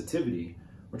insensitivity,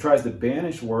 or tries to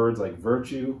banish words like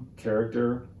virtue,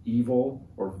 character, evil,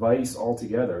 or vice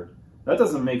altogether, that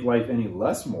doesn't make life any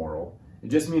less moral. It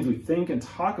just means we think and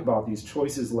talk about these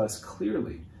choices less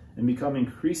clearly and become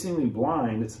increasingly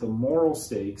blind to the moral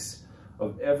stakes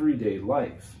of everyday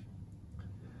life."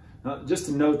 Now, just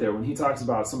to note there, when he talks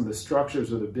about some of the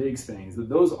structures or the big things, that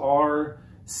those are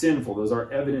sinful, those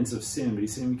are evidence of sin, but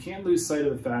he's saying we can't lose sight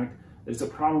of the fact that it's a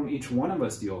problem each one of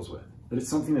us deals with, that it's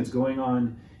something that's going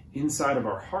on inside of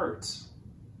our hearts.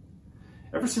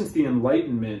 Ever since the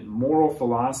Enlightenment, moral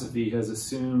philosophy has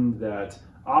assumed that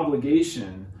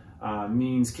obligation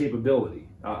means capability.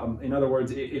 In other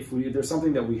words, if there's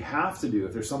something that we have to do,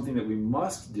 if there's something that we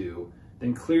must do,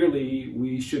 then clearly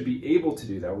we should be able to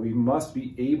do that. We must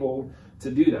be able to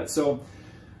do that. So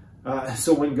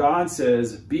when God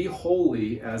says, "Be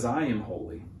holy as I am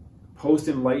holy,"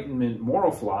 post-Enlightenment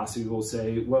moral philosophy will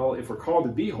say, well, if we're called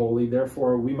to be holy,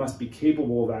 therefore we must be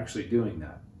capable of actually doing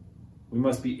that. We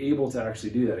must be able to actually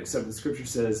do that, except the Scripture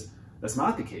says that's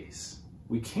not the case.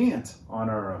 We can't on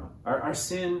our own. Our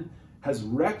sin has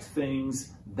wrecked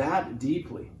things that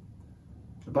deeply.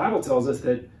 The Bible tells us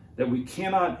that we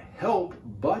cannot help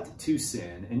but to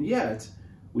sin, and yet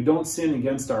we don't sin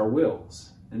against our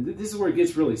wills. And this is where it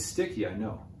gets really sticky, I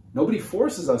know. Nobody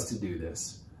forces us to do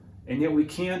this, and yet we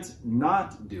can't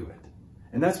not do it.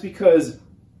 And that's because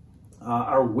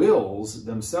our wills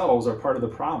themselves are part of the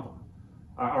problem.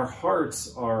 Our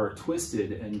hearts are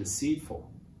twisted and deceitful.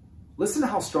 Listen to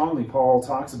how strongly Paul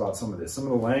talks about some of this, some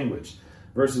of the language.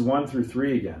 Verses 1 through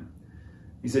 3 again.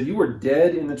 He said, "You were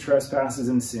dead in the trespasses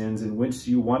and sins in which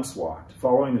you once walked,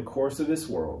 following the course of this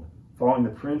world, following the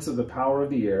prince of the power of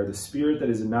the air, the spirit that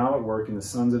is now at work in the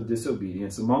sons of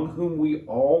disobedience, among whom we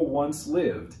all once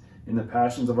lived in the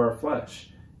passions of our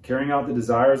flesh, carrying out the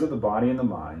desires of the body and the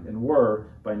mind, and were,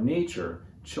 by nature,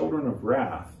 children of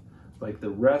wrath, like the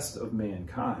rest of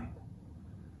mankind."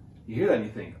 You hear that and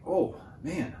you think, oh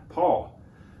man, Paul,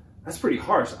 that's pretty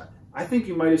harsh. I think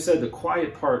you might have said the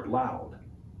quiet part loud.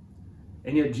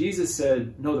 And yet Jesus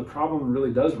said, no, the problem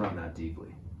really does run that deeply.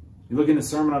 You look in the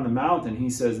Sermon on the Mount and he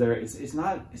says there, it's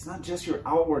not just your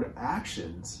outward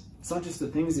actions. It's not just the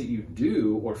things that you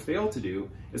do or fail to do.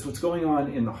 It's what's going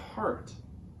on in the heart.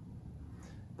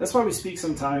 That's why we speak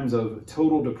sometimes of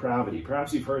total depravity.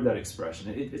 Perhaps you've heard that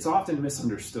expression. It's often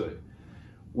misunderstood.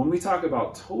 When we talk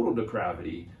about total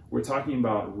depravity, we're talking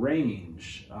about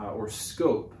range or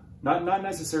scope, not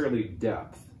necessarily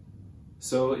depth.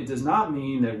 So it does not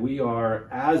mean that we are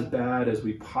as bad as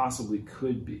we possibly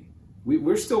could be.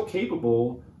 We're still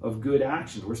capable of good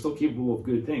actions. We're still capable of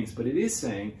good things. But it is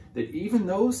saying that even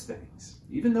those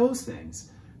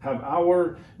things have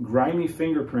our grimy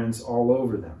fingerprints all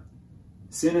over them.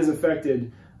 Sin has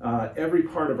affected every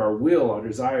part of our will, our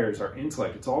desires, our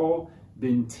intellect, it's all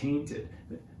been tainted.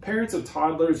 Parents of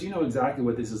toddlers, you know exactly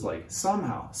what this is like.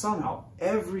 Somehow,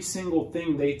 every single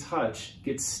thing they touch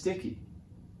gets sticky.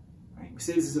 Right? We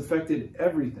say this has affected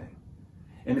everything.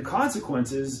 And the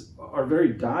consequences are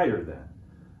very dire then.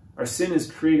 Our sin has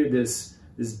created this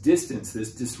distance,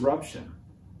 this disruption.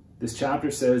 This chapter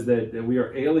says that we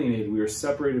are alienated, we are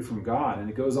separated from God. And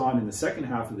it goes on in the second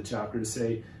half of the chapter to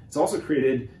say it's also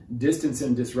created distance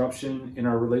and disruption in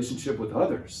our relationship with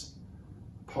others.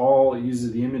 Paul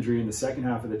uses the imagery in the second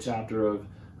half of the chapter of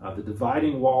the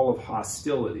dividing wall of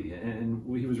hostility. And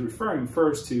he was referring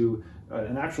first to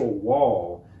an actual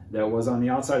wall that was on the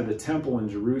outside of the temple in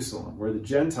Jerusalem, where the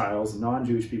Gentiles,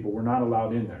 non-Jewish people, were not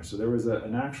allowed in there. So there was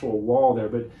an actual wall there,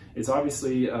 but it's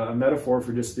obviously a metaphor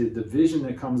for just the division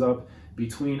that comes up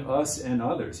between us and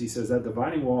others. He says that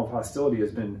dividing wall of hostility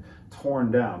has been torn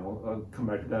down. I'll come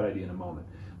back to that idea in a moment.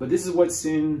 But this is what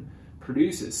sin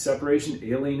produces: separation,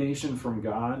 alienation from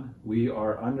God. We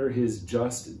are under his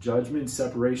just judgment,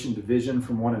 separation, division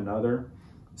from one another.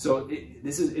 So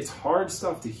it's hard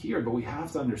stuff to hear, but we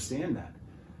have to understand that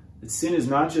sin is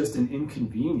not just an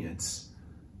inconvenience,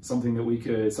 something we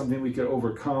could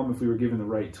overcome if we were given the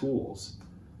right tools.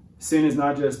 Sin is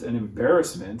not just an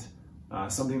embarrassment,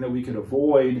 something that we could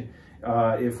avoid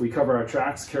if we cover our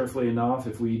tracks carefully enough,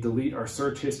 if we delete our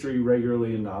search history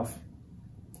regularly enough.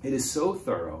 It is so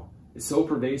thorough, it's so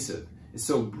pervasive, it's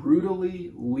so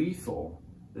brutally lethal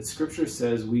that Scripture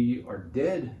says we are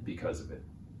dead because of it.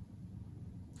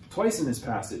 Twice in this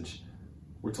passage,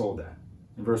 we're told that.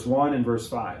 In verse 1 and verse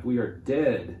 5, we are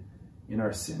dead in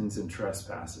our sins and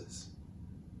trespasses.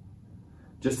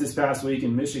 Just this past week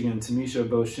in Michigan, Tamisha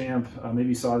Beauchamp, maybe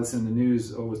you saw this in the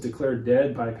news, was declared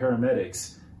dead by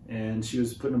paramedics. And she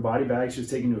was put in a body bag. She was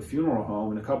taken to a funeral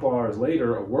home. And a couple hours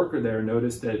later, a worker there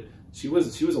noticed that she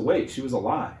was awake. She was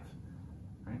alive.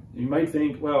 Right? You might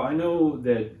think, well, I know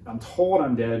that I'm told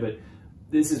I'm dead, but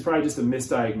this is probably just a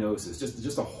misdiagnosis,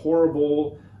 just a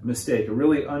horrible mistake, a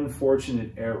really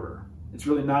unfortunate error. It's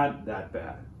really not that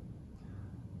bad,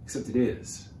 except it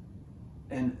is.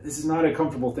 And this is not a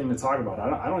comfortable thing to talk about.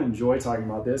 I don't enjoy talking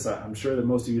about this. I'm sure that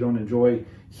most of you don't enjoy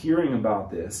hearing about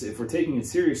this. If we're taking it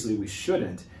seriously, we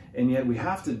shouldn't. And yet we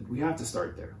have to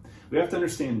start there. We have to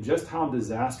understand just how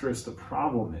disastrous the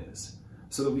problem is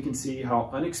so that we can see how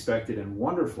unexpected and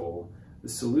wonderful the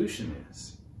solution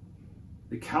is.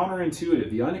 The counterintuitive,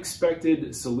 the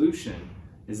unexpected solution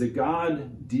is that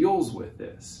God deals with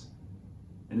this.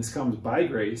 And this comes by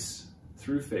grace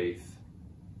through faith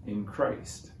in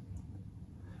Christ.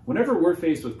 Whenever we're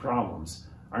faced with problems,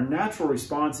 our natural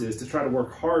response is to try to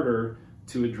work harder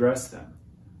to address them.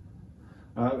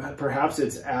 Perhaps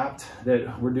it's apt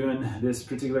that we're doing this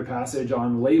particular passage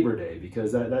on Labor Day,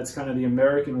 because that's kind of the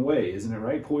American way, isn't it,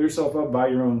 right? Pull yourself up by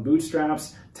your own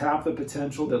bootstraps, tap the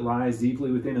potential that lies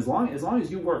deeply within. As long as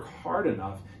you work hard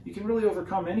enough, you can really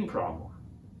overcome any problem.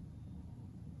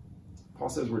 Paul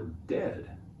says we're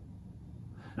dead.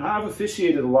 Now, I've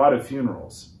officiated a lot of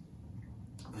funerals.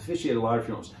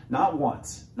 Not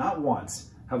once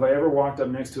have I ever walked up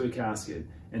next to a casket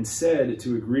and said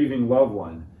to a grieving loved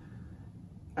one,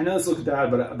 I know this looks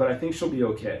bad, but I think she'll be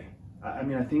okay. I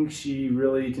mean, I think she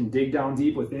really can dig down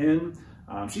deep within.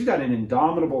 She's got an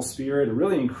indomitable spirit, a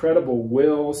really incredible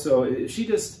will. So if she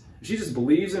just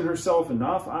believes in herself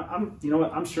enough,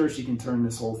 I'm sure she can turn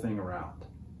this whole thing around.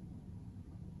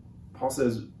 Paul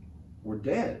says we're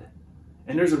dead.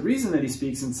 And there's a reason that he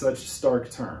speaks in such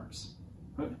stark terms.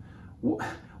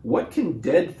 What can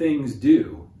dead things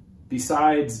do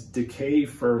besides decay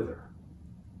further?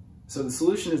 So the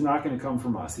solution is not going to come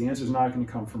from us. The answer is not going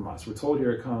to come from us. We're told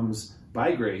here it comes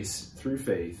by grace through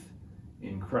faith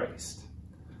in Christ.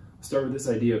 I'll start with this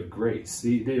idea of grace.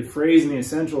 The phrase in the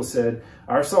Essentials said,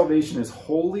 our salvation is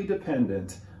wholly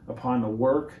dependent upon the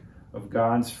work of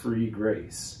God's free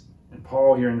grace. And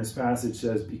Paul here in this passage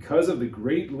says, because of the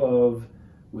great love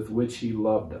with which he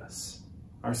loved us.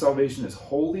 Our salvation is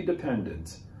wholly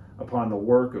dependent upon the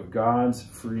work of God's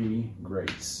free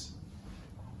grace.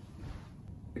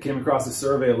 I came across a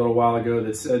survey a little while ago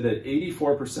that said that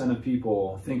 84% of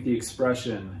people think the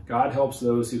expression, God helps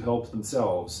those who help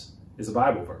themselves, is a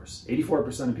Bible verse.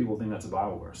 84% of people think that's a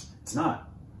Bible verse. It's not.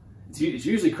 It's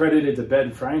usually credited to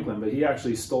Ben Franklin, but he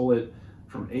actually stole it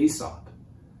from Aesop.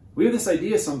 We have this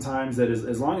idea sometimes that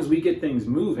as long as we get things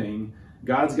moving,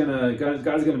 God's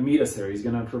gonna meet us there. He's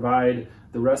gonna provide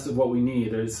the rest of what we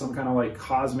need. There's some kind of like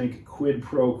cosmic quid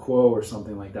pro quo or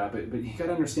something like that. But you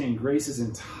gotta understand, grace is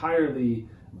entirely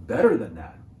better than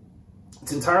that.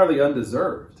 It's entirely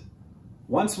undeserved.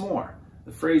 Once more,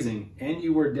 the phrasing, and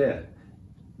you were dead.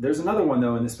 There's another one,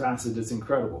 though, in this passage that's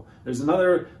incredible. There's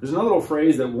another little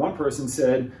phrase that one person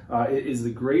said is the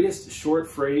greatest short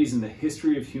phrase in the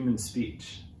history of human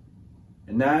speech.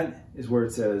 And that is where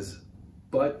it says,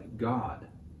 but God.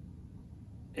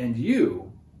 And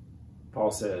you, Paul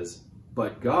says,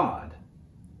 but God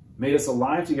made us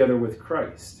alive together with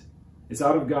Christ. It's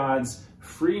out of God's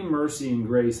free mercy and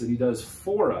grace that he does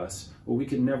for us what we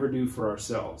can never do for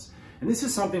ourselves. And this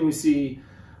is something we see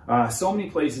so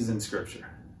many places in Scripture.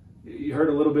 You heard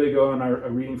a little bit ago in our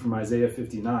reading from Isaiah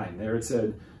 59. There it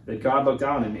said that God looked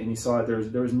out and he saw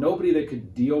that there was nobody that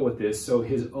could deal with this, so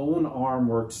his own arm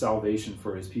worked salvation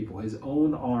for his people. His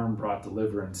own arm brought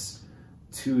deliverance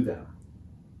to them.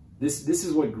 This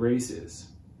is what grace is.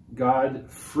 God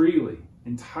freely,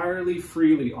 entirely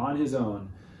freely on his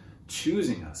own,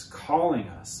 choosing us, calling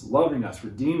us, loving us,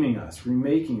 redeeming us,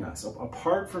 remaking us,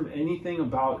 apart from anything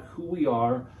about who we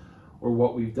are or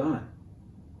what we've done.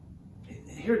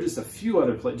 Here are just a few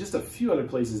other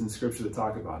places in Scripture that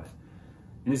talk about it.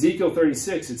 In Ezekiel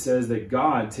 36, it says that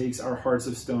God takes our hearts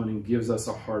of stone and gives us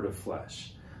a heart of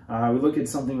flesh. We look at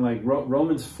something like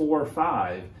Romans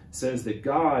 4:5 says that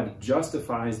God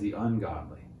justifies the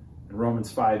ungodly. And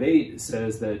Romans 5:8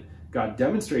 says that God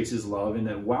demonstrates his love in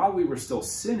that while we were still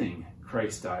sinning,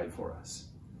 Christ died for us.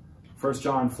 1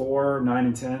 John 4:9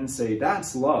 and 10 say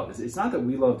that's love. It's not that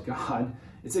we loved God,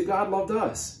 it's that God loved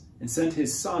us and sent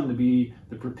his Son to be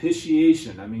the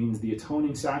propitiation, that means the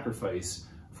atoning sacrifice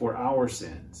for our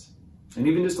sins. And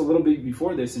even just a little bit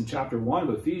before this, in chapter 1 of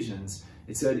Ephesians,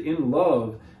 it said in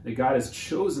love that God has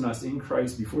chosen us in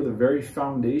Christ before the very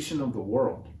foundation of the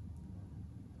world.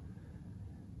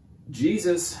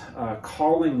 Jesus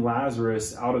calling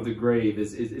Lazarus out of the grave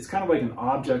is kind of like an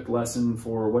object lesson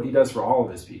for what he does for all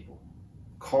of his people.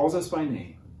 Calls us by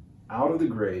name, out of the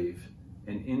grave,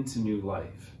 and into new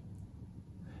life.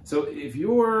 So if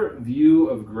your view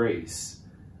of grace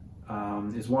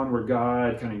is one where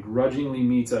God kind of grudgingly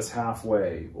meets us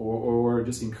halfway, or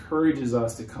just encourages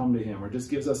us to come to him, or just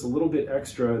gives us a little bit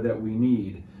extra that we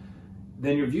need,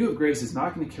 then your view of grace is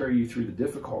not going to carry you through the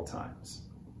difficult times.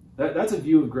 That's a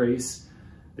view of grace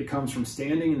that comes from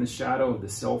standing in the shadow of the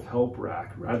self-help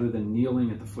rack rather than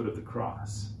kneeling at the foot of the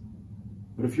cross.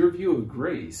 But if your view of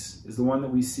grace is the one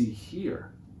that we see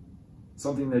here,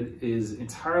 something that is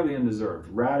entirely undeserved,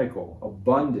 radical,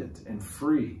 abundant, and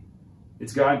free,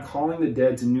 it's God calling the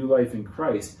dead to new life in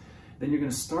Christ, then you're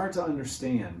going to start to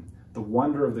understand the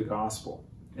wonder of the gospel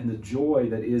and the joy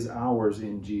that is ours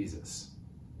in Jesus.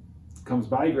 It comes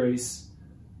by grace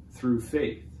through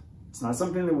faith. It's not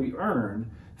something that we earn.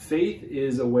 Faith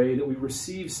is a way that we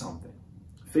receive something.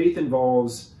 Faith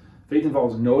involves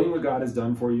knowing what God has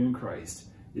done for you in Christ.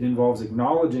 It involves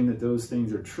acknowledging that those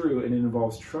things are true, and it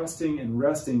involves trusting and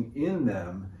resting in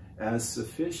them as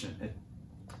sufficient.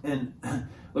 And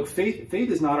look, faith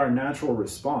is not our natural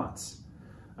response.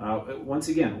 Once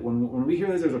again, when we hear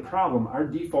that there's a problem, our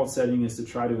default setting is to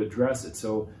try to address it.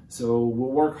 So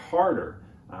we'll work harder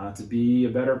to be a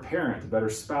better parent, a better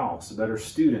spouse, a better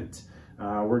student.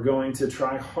 We're going to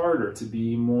try harder to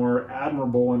be more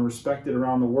admirable and respected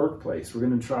around the workplace. We're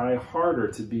going to try harder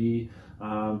to be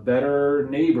better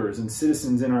neighbors and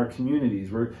citizens in our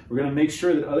communities. We're going to make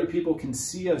sure that other people can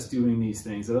see us doing these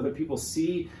things, that other people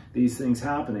see these things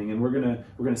happening, and we're going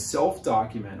to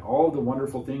self-document all of the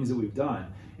wonderful things that we've done.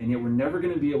 And yet we're never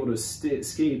going to be able to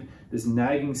escape this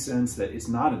nagging sense that it's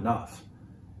not enough,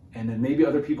 and that maybe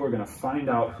other people are going to find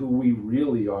out who we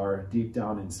really are deep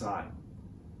down inside.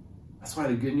 That's why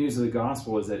the good news of the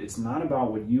gospel is that it's not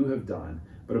about what you have done,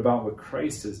 but about what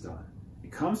Christ has done.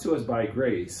 It comes to us by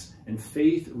grace, and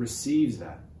faith receives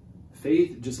that.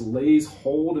 Faith just lays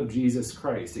hold of Jesus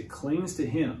Christ. It clings to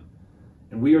him,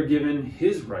 and we are given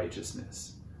his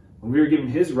righteousness. When we are given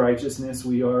his righteousness,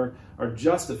 we are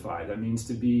justified. That means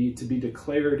to be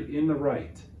declared in the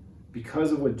right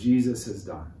because of what Jesus has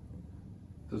done.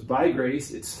 So it's by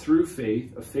grace, it's through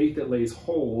faith, a faith that lays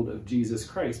hold of Jesus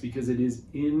Christ, because it is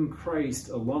in Christ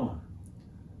alone.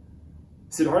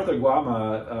 Siddhartha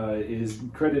Gautama is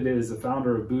credited as the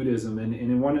founder of Buddhism, and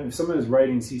in some of his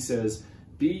writings he says,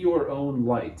 be your own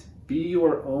light, be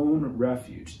your own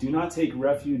refuge. Do not take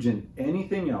refuge in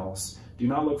anything else. Do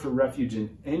not look for refuge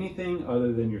in anything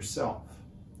other than yourself.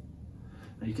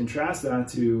 Now you contrast that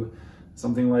to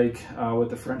something like what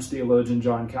the French theologian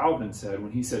John Calvin said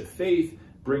when he said, faith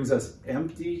brings us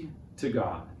empty to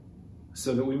God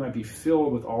so that we might be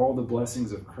filled with all the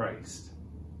blessings of Christ.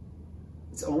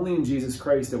 It's only in Jesus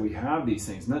Christ that we have these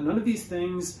things. None of these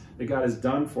things that God has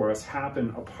done for us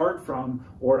happen apart from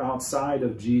or outside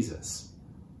of Jesus.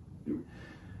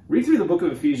 Read through the book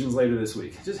of Ephesians later this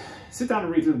week. Just sit down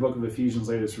and read through the book of Ephesians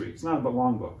later this week. It's not a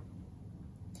long book.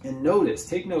 And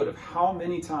take note of how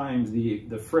many times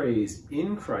the phrase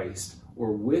in Christ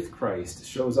or with Christ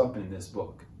shows up in this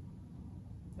book.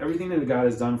 Everything that God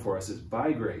has done for us is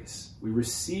by grace. We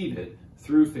receive it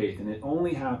through faith, and it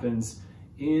only happens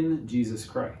in Jesus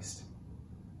Christ.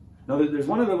 Now, there's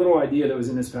one other little idea that was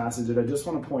in this passage that I just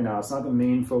want to point out. It's not the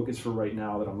main focus for right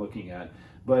now that I'm looking at,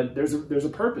 but there's a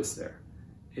purpose there.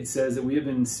 It says that we have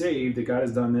been saved, that God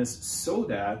has done this so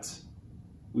that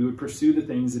we would pursue the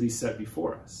things that he set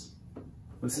before us.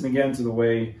 Listen again to the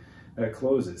way that it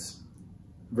closes.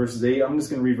 Verses 8, I'm just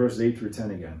going to read verses 8 through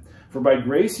 10 again. For by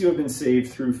grace you have been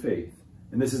saved through faith.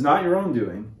 And this is not your own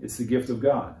doing, it's the gift of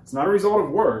God. It's not a result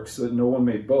of works, so that no one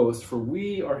may boast, for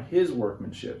we are his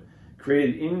workmanship,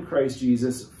 created in Christ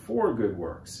Jesus for good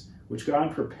works, which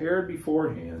God prepared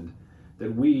beforehand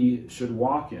that we should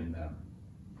walk in them.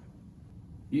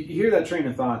 You hear that train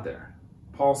of thought there.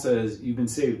 Paul says you've been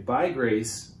saved by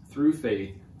grace through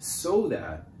faith so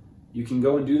that you can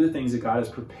go and do the things that God has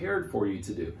prepared for you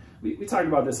to do. We talked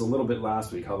about this a little bit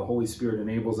last week, how the Holy Spirit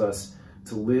enables us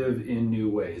to live in new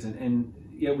ways. And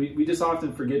yeah, we just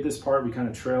often forget this part. We kind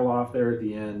of trail off there at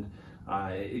the end.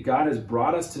 God has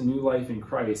brought us to new life in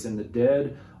Christ, and the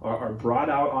dead are brought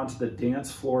out onto the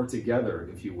dance floor together,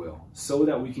 if you will, so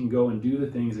that we can go and do the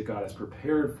things that God has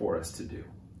prepared for us to do.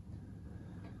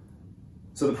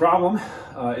 So the problem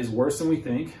is worse than we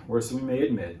think, worse than we may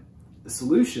admit. The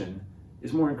solution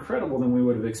is more incredible than we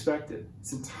would have expected.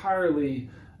 It's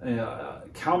entirely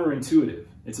counterintuitive.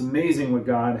 It's amazing what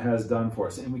God has done for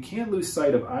us, and we can't lose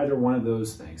sight of either one of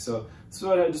those things. So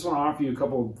I just want to offer you a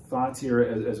couple thoughts here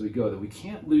as we go, that we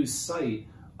can't lose sight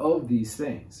of these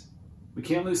things. We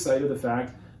can't lose sight of the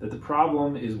fact that the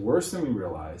problem is worse than we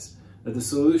realize, that the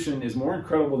solution is more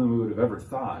incredible than we would have ever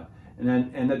thought,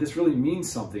 and that this really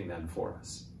means something then for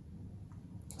us.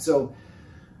 So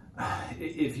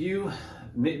if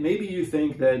maybe you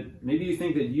think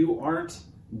that you aren't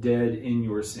dead in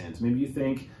your sins. Maybe you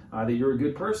think that you're a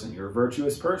good person, you're a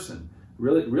virtuous person.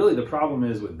 Really, the problem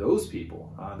is with those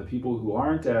people, the people who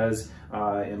aren't as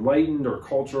enlightened or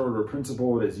cultured or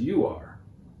principled as you are.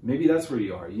 Maybe that's where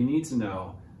you are. You need to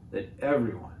know that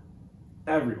everyone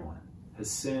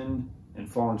has sinned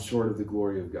and fallen short of the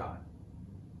glory of God.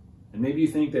 And maybe you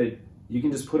think that you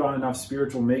can just put on enough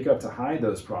spiritual makeup to hide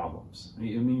those problems. I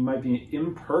mean, you might be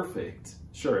imperfect.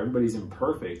 Sure, everybody's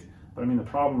imperfect, but I mean, the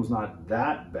problem's not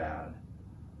that bad.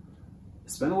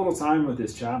 Spend a little time with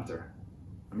this chapter.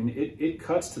 I mean, it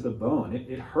cuts to the bone.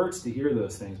 It hurts to hear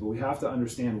those things, but we have to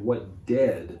understand what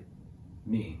dead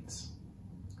means.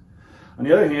 On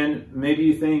the other hand, maybe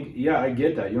you think, yeah, I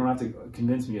get that. You don't have to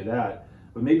convince me of that.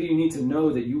 But maybe you need to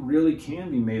know that you really can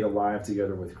be made alive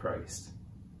together with Christ.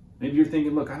 Maybe you're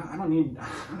thinking, look, I don't need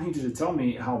you to tell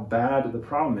me how bad the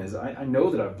problem is. I know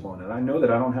that I've blown it. I know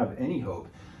that I don't have any hope.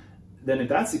 Then if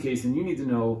that's the case, then you need to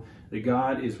know that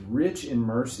God is rich in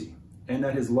mercy and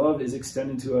that his love is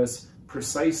extended to us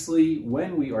precisely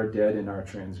when we are dead in our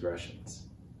transgressions.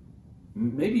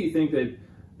 Maybe you think that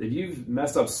you've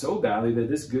messed up so badly that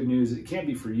this good news, it can't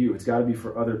be for you. It's got to be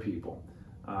for other people.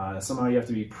 Somehow you have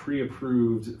to be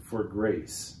pre-approved for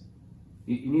grace.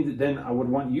 You need to, then I would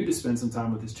want you to spend some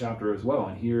time with this chapter as well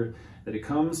and hear that it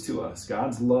comes to us.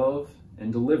 God's love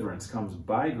and deliverance comes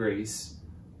by grace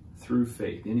through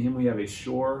faith. In him we have a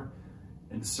sure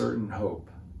and certain hope.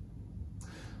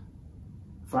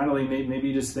 Finally, maybe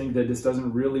you just think that this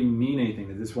doesn't really mean anything,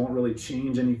 that this won't really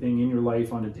change anything in your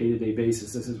life on a day-to-day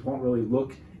basis. This won't really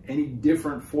look any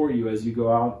different for you as you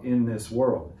go out in this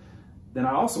world. Then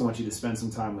I also want you to spend some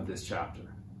time with this chapter,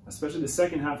 especially the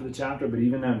second half of the chapter, but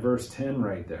even that verse 10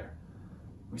 right there.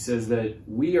 He says that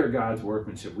we are God's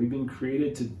workmanship. We've been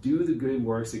created to do the good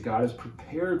works that God has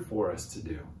prepared for us to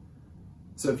do.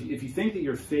 So if you think that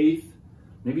your faith,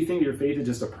 maybe you think that your faith is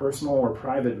just a personal or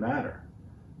private matter,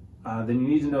 then you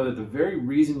need to know that the very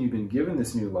reason you've been given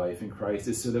this new life in Christ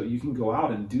is so that you can go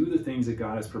out and do the things that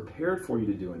God has prepared for you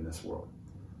to do in this world.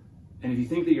 And if you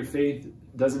think that your faith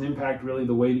doesn't impact really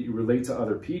the way that you relate to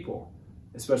other people,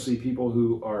 especially people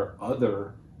who are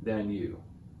other than you,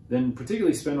 then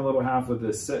particularly spend some time with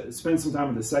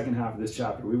the second half of this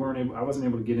chapter. I wasn't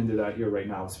able to get into that here right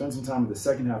now. Spend some time with the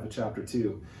second half of chapter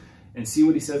 2 and see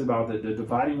what he says about the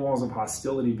dividing walls of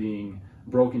hostility being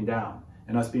broken down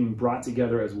and us being brought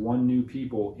together as one new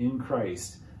people in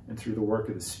Christ and through the work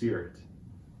of the Spirit.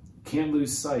 Can't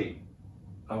lose sight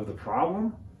of the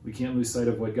problem. We can't lose sight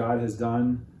of what God has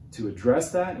done to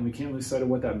address that, and we can't lose sight of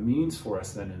what that means for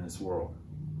us then in this world.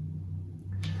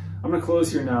 I'm going to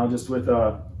close here now just with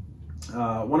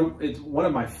one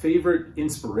of my favorite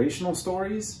inspirational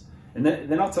stories, and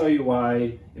then I'll tell you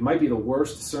why it might be the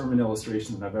worst sermon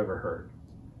illustration that I've ever heard.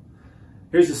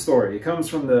 Here's the story. It comes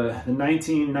from the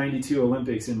 1992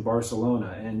 Olympics in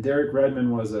Barcelona, and Derek Redmond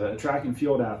was a track and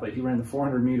field athlete. He ran the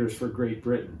 400 meters for Great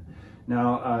Britain.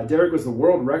 Now, Derek was the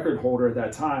world record holder at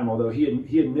that time, although he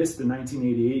had missed the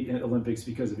 1988 Olympics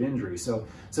because of injury. So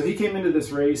he came into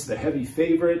this race the heavy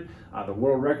favorite, the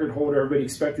world record holder. Everybody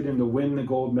expected him to win the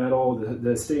gold medal.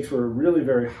 The stakes were really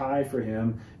very high for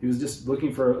him. He was just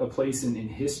looking for a place in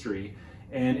history.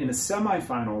 And in a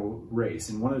semifinal race,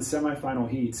 in one of the semifinal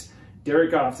heats,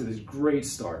 Derek got off to this great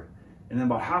start. And then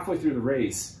about halfway through the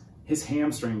race, his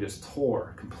hamstring just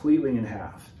tore completely in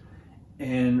half.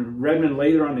 And Redmond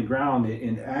lay there on the ground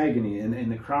in agony,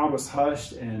 and the crowd was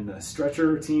hushed, and the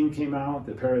stretcher team came out,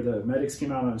 the medics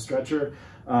came out on a stretcher,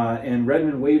 and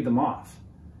Redmond waved them off.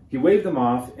 He waved them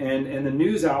off, and the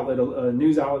news outlet that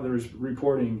was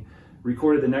recorded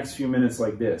the next few minutes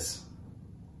like this.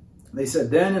 They said,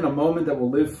 "Then in a moment that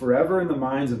will live forever in the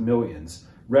minds of millions,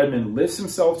 Redmond lifts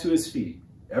himself to his feet,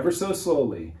 ever so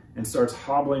slowly, and starts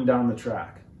hobbling down the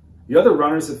track. The other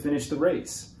runners have finished the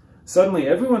race. Suddenly,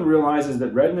 everyone realizes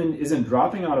that Redmond isn't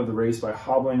dropping out of the race by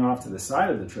hobbling off to the side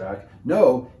of the track.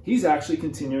 No, he's actually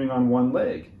continuing on one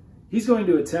leg. He's going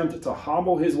to attempt to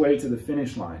hobble his way to the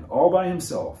finish line, all by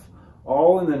himself,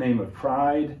 all in the name of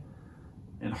pride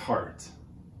and heart."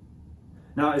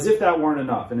 Now, as if that weren't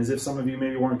enough, and as if some of you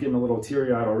maybe weren't getting a little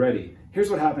teary-eyed already, here's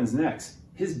what happens next.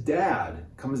 His dad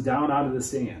comes down out of the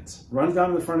stands, runs down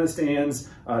to the front of the stands,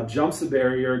 jumps the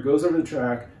barrier, goes over the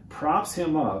track, props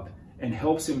him up, and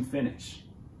helps him finish.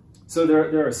 So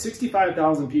there are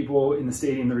 65,000 people in the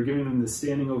stadium that are giving him this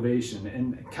standing ovation,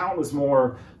 and countless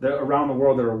more around the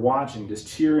world that are watching, just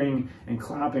cheering and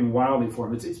clapping wildly for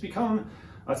him. It's become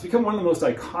one of the most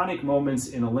iconic moments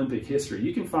in Olympic history.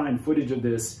 You can find footage of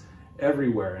this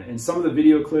everywhere, and some of the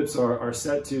video clips are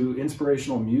set to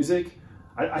inspirational music.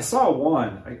 I saw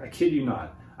one, I kid you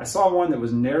not, I saw one that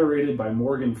was narrated by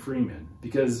Morgan Freeman,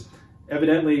 because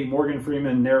evidently Morgan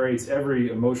Freeman narrates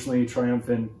every emotionally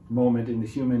triumphant moment in the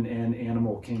human and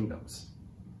animal kingdoms.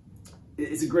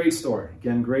 It's a great story,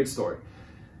 again, great story.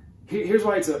 Here's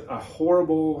why it's a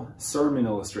horrible sermon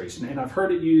illustration, and I've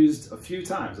heard it used a few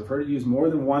times. I've heard it used more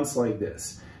than once like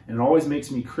this, and it always makes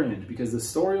me cringe, because the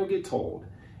story will get told,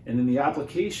 and then the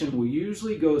application will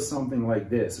usually go something like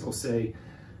this. It'll say,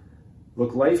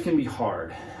 look, life can be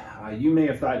hard. You may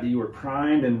have thought that you were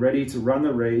primed and ready to run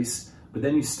the race, but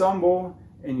then you stumble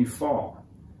and you fall.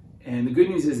 And the good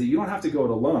news is that you don't have to go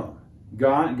it alone.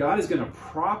 God is going to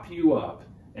prop you up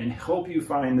and help you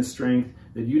find the strength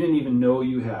that you didn't even know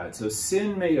you had. So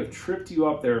sin may have tripped you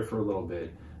up there for a little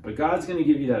bit, but God's going to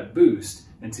give you that boost,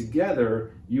 and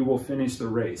together you will finish the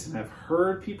race. And I've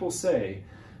heard people say,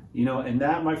 you know, and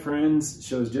that, my friends,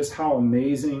 shows just how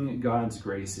amazing God's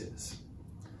grace is.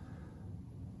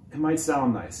 It might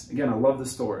sound nice. Again, I love the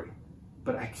story,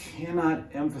 but I cannot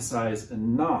emphasize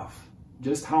enough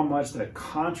just how much that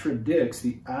contradicts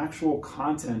the actual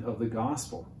content of the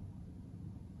gospel.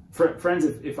 Friends,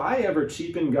 if I ever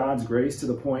cheapen God's grace to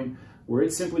the point where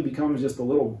it simply becomes just a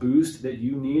little boost that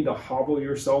you need to hobble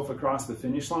yourself across the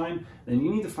finish line, then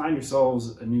you need to find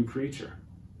yourselves a new preacher.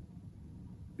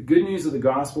 The good news of the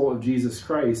gospel of Jesus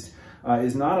Christ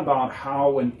is not about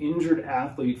how an injured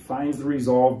athlete finds the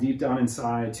resolve deep down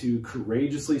inside to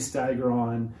courageously stagger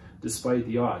on despite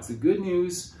the odds. The good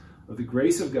news of the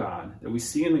grace of God that we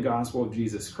see in the gospel of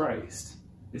Jesus Christ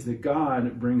is that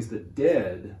God brings the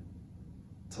dead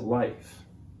to life.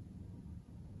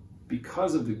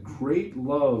 Because of the great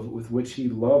love with which he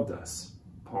loved us,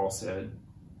 Paul said,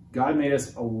 God made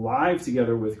us alive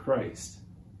together with Christ.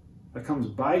 That comes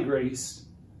by grace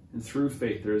and through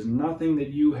faith. There is nothing that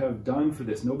you have done for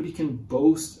this. Nobody can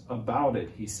boast about it,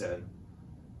 he said.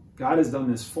 God has done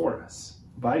this for us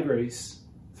by grace,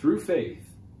 through faith,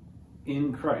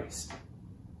 in Christ.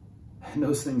 And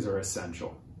those things are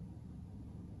essential.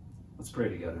 Let's pray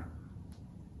together.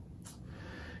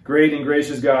 Great and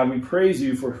gracious God, we praise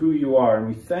you for who you are, and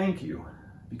we thank you.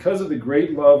 Because of the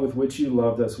great love with which you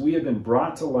loved us, we have been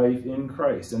brought to life in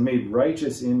Christ and made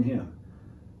righteous in him.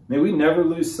 May we never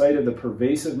lose sight of the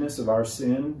pervasiveness of our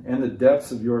sin and the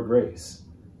depths of your grace.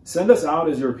 Send us out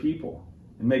as your people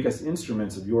and make us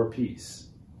instruments of your peace.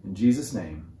 In Jesus'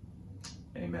 name,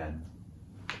 amen.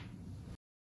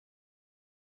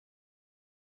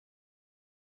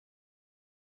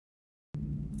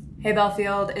 Hey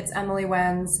Bellefield, it's Emily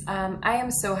Wenz. I am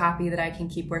so happy that I can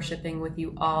keep worshiping with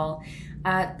you all.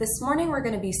 This morning we're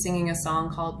going to be singing a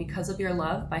song called Because of Your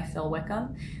Love by Phil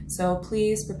Wickham. So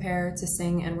please prepare to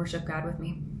sing and worship God with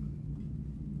me.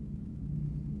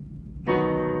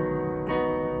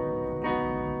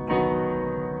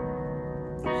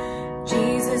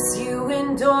 Jesus, you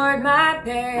endured my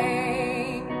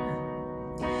pain.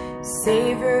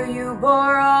 Savior, you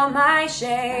bore all my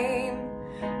shame,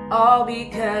 all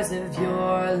because of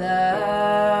your love.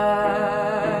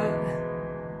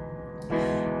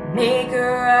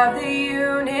 Maker of the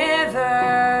universe,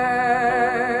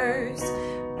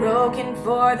 broken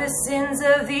for the sins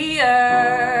of the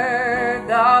earth,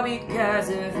 all because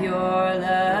of your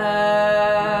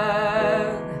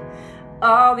love,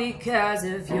 all because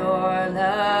of your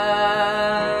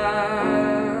love.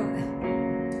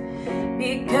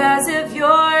 Because of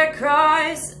your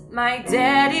cross, my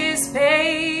debt is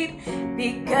paid.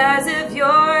 Because of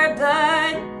your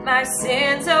blood, my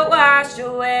sins are washed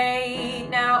away.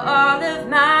 Now all of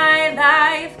my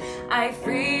life I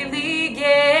freely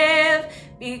give.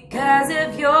 Because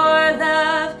of your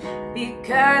love,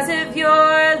 because of your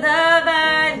love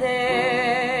I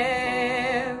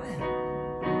live.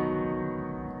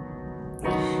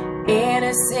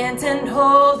 Innocent and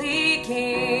holy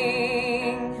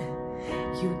King,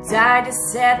 you died to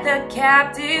set the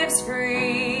captives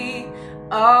free,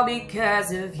 all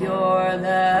because of your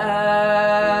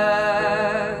love.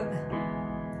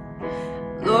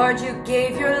 Lord, you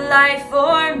gave your life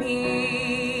for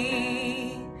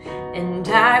me, and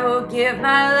I will give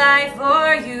my life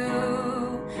for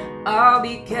you, all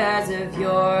because of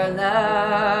your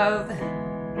love,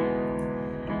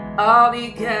 all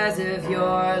because of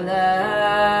your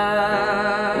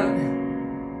love.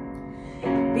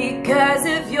 Because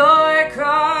of your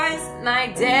cross, my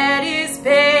debt is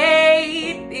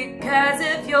paid. Because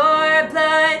of your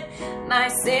blood, my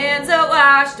sins are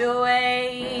washed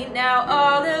away. Now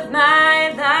all of my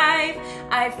life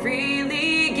I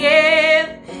freely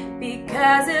give.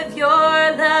 Because of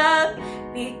your love,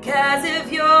 because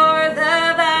of your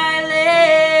love I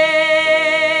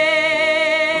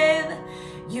live.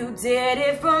 You did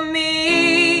it for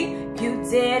me, you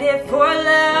did it for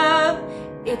love.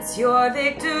 It's your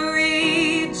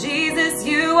victory, Jesus,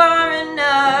 you are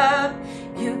enough.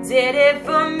 You did it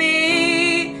for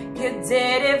me, you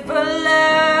did it for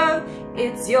love.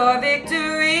 It's your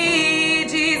victory,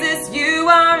 Jesus, you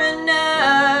are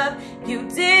enough. You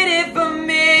did it for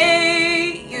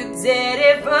me, you did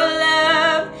it for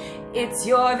love. It's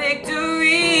your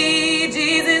victory,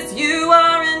 Jesus, you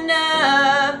are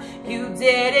enough. You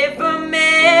did it for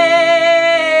me.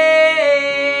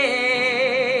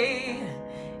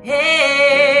 Hey,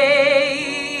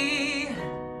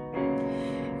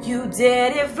 you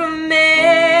did it for me.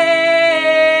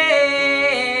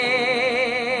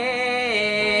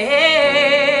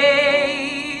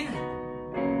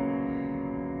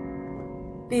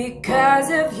 Because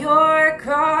of your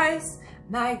cross,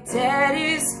 my debt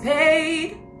is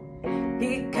paid.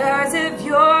 Because of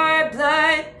your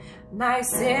blood, my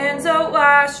sins are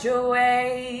washed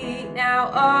away. Now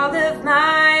all of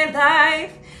my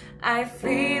life I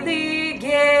freely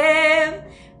give.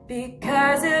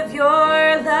 Because of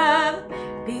your love,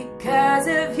 because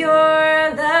of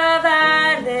your love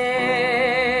I live.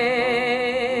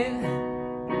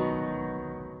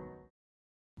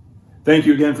 Thank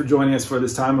you again for joining us for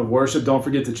this time of worship. Don't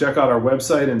forget to check out our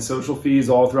website and social feeds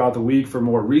all throughout the week for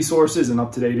more resources and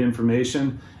up-to-date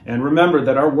information. And remember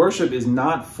that our worship is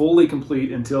not fully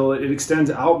complete until it extends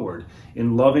outward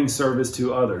in loving service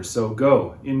to others. So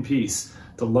go in peace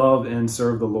to love and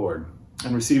serve the Lord.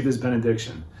 And receive this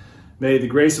benediction. May the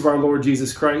grace of our Lord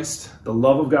Jesus Christ, the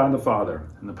love of God the Father,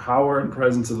 and the power and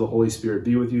presence of the Holy Spirit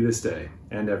be with you this day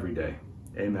and every day.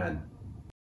 Amen.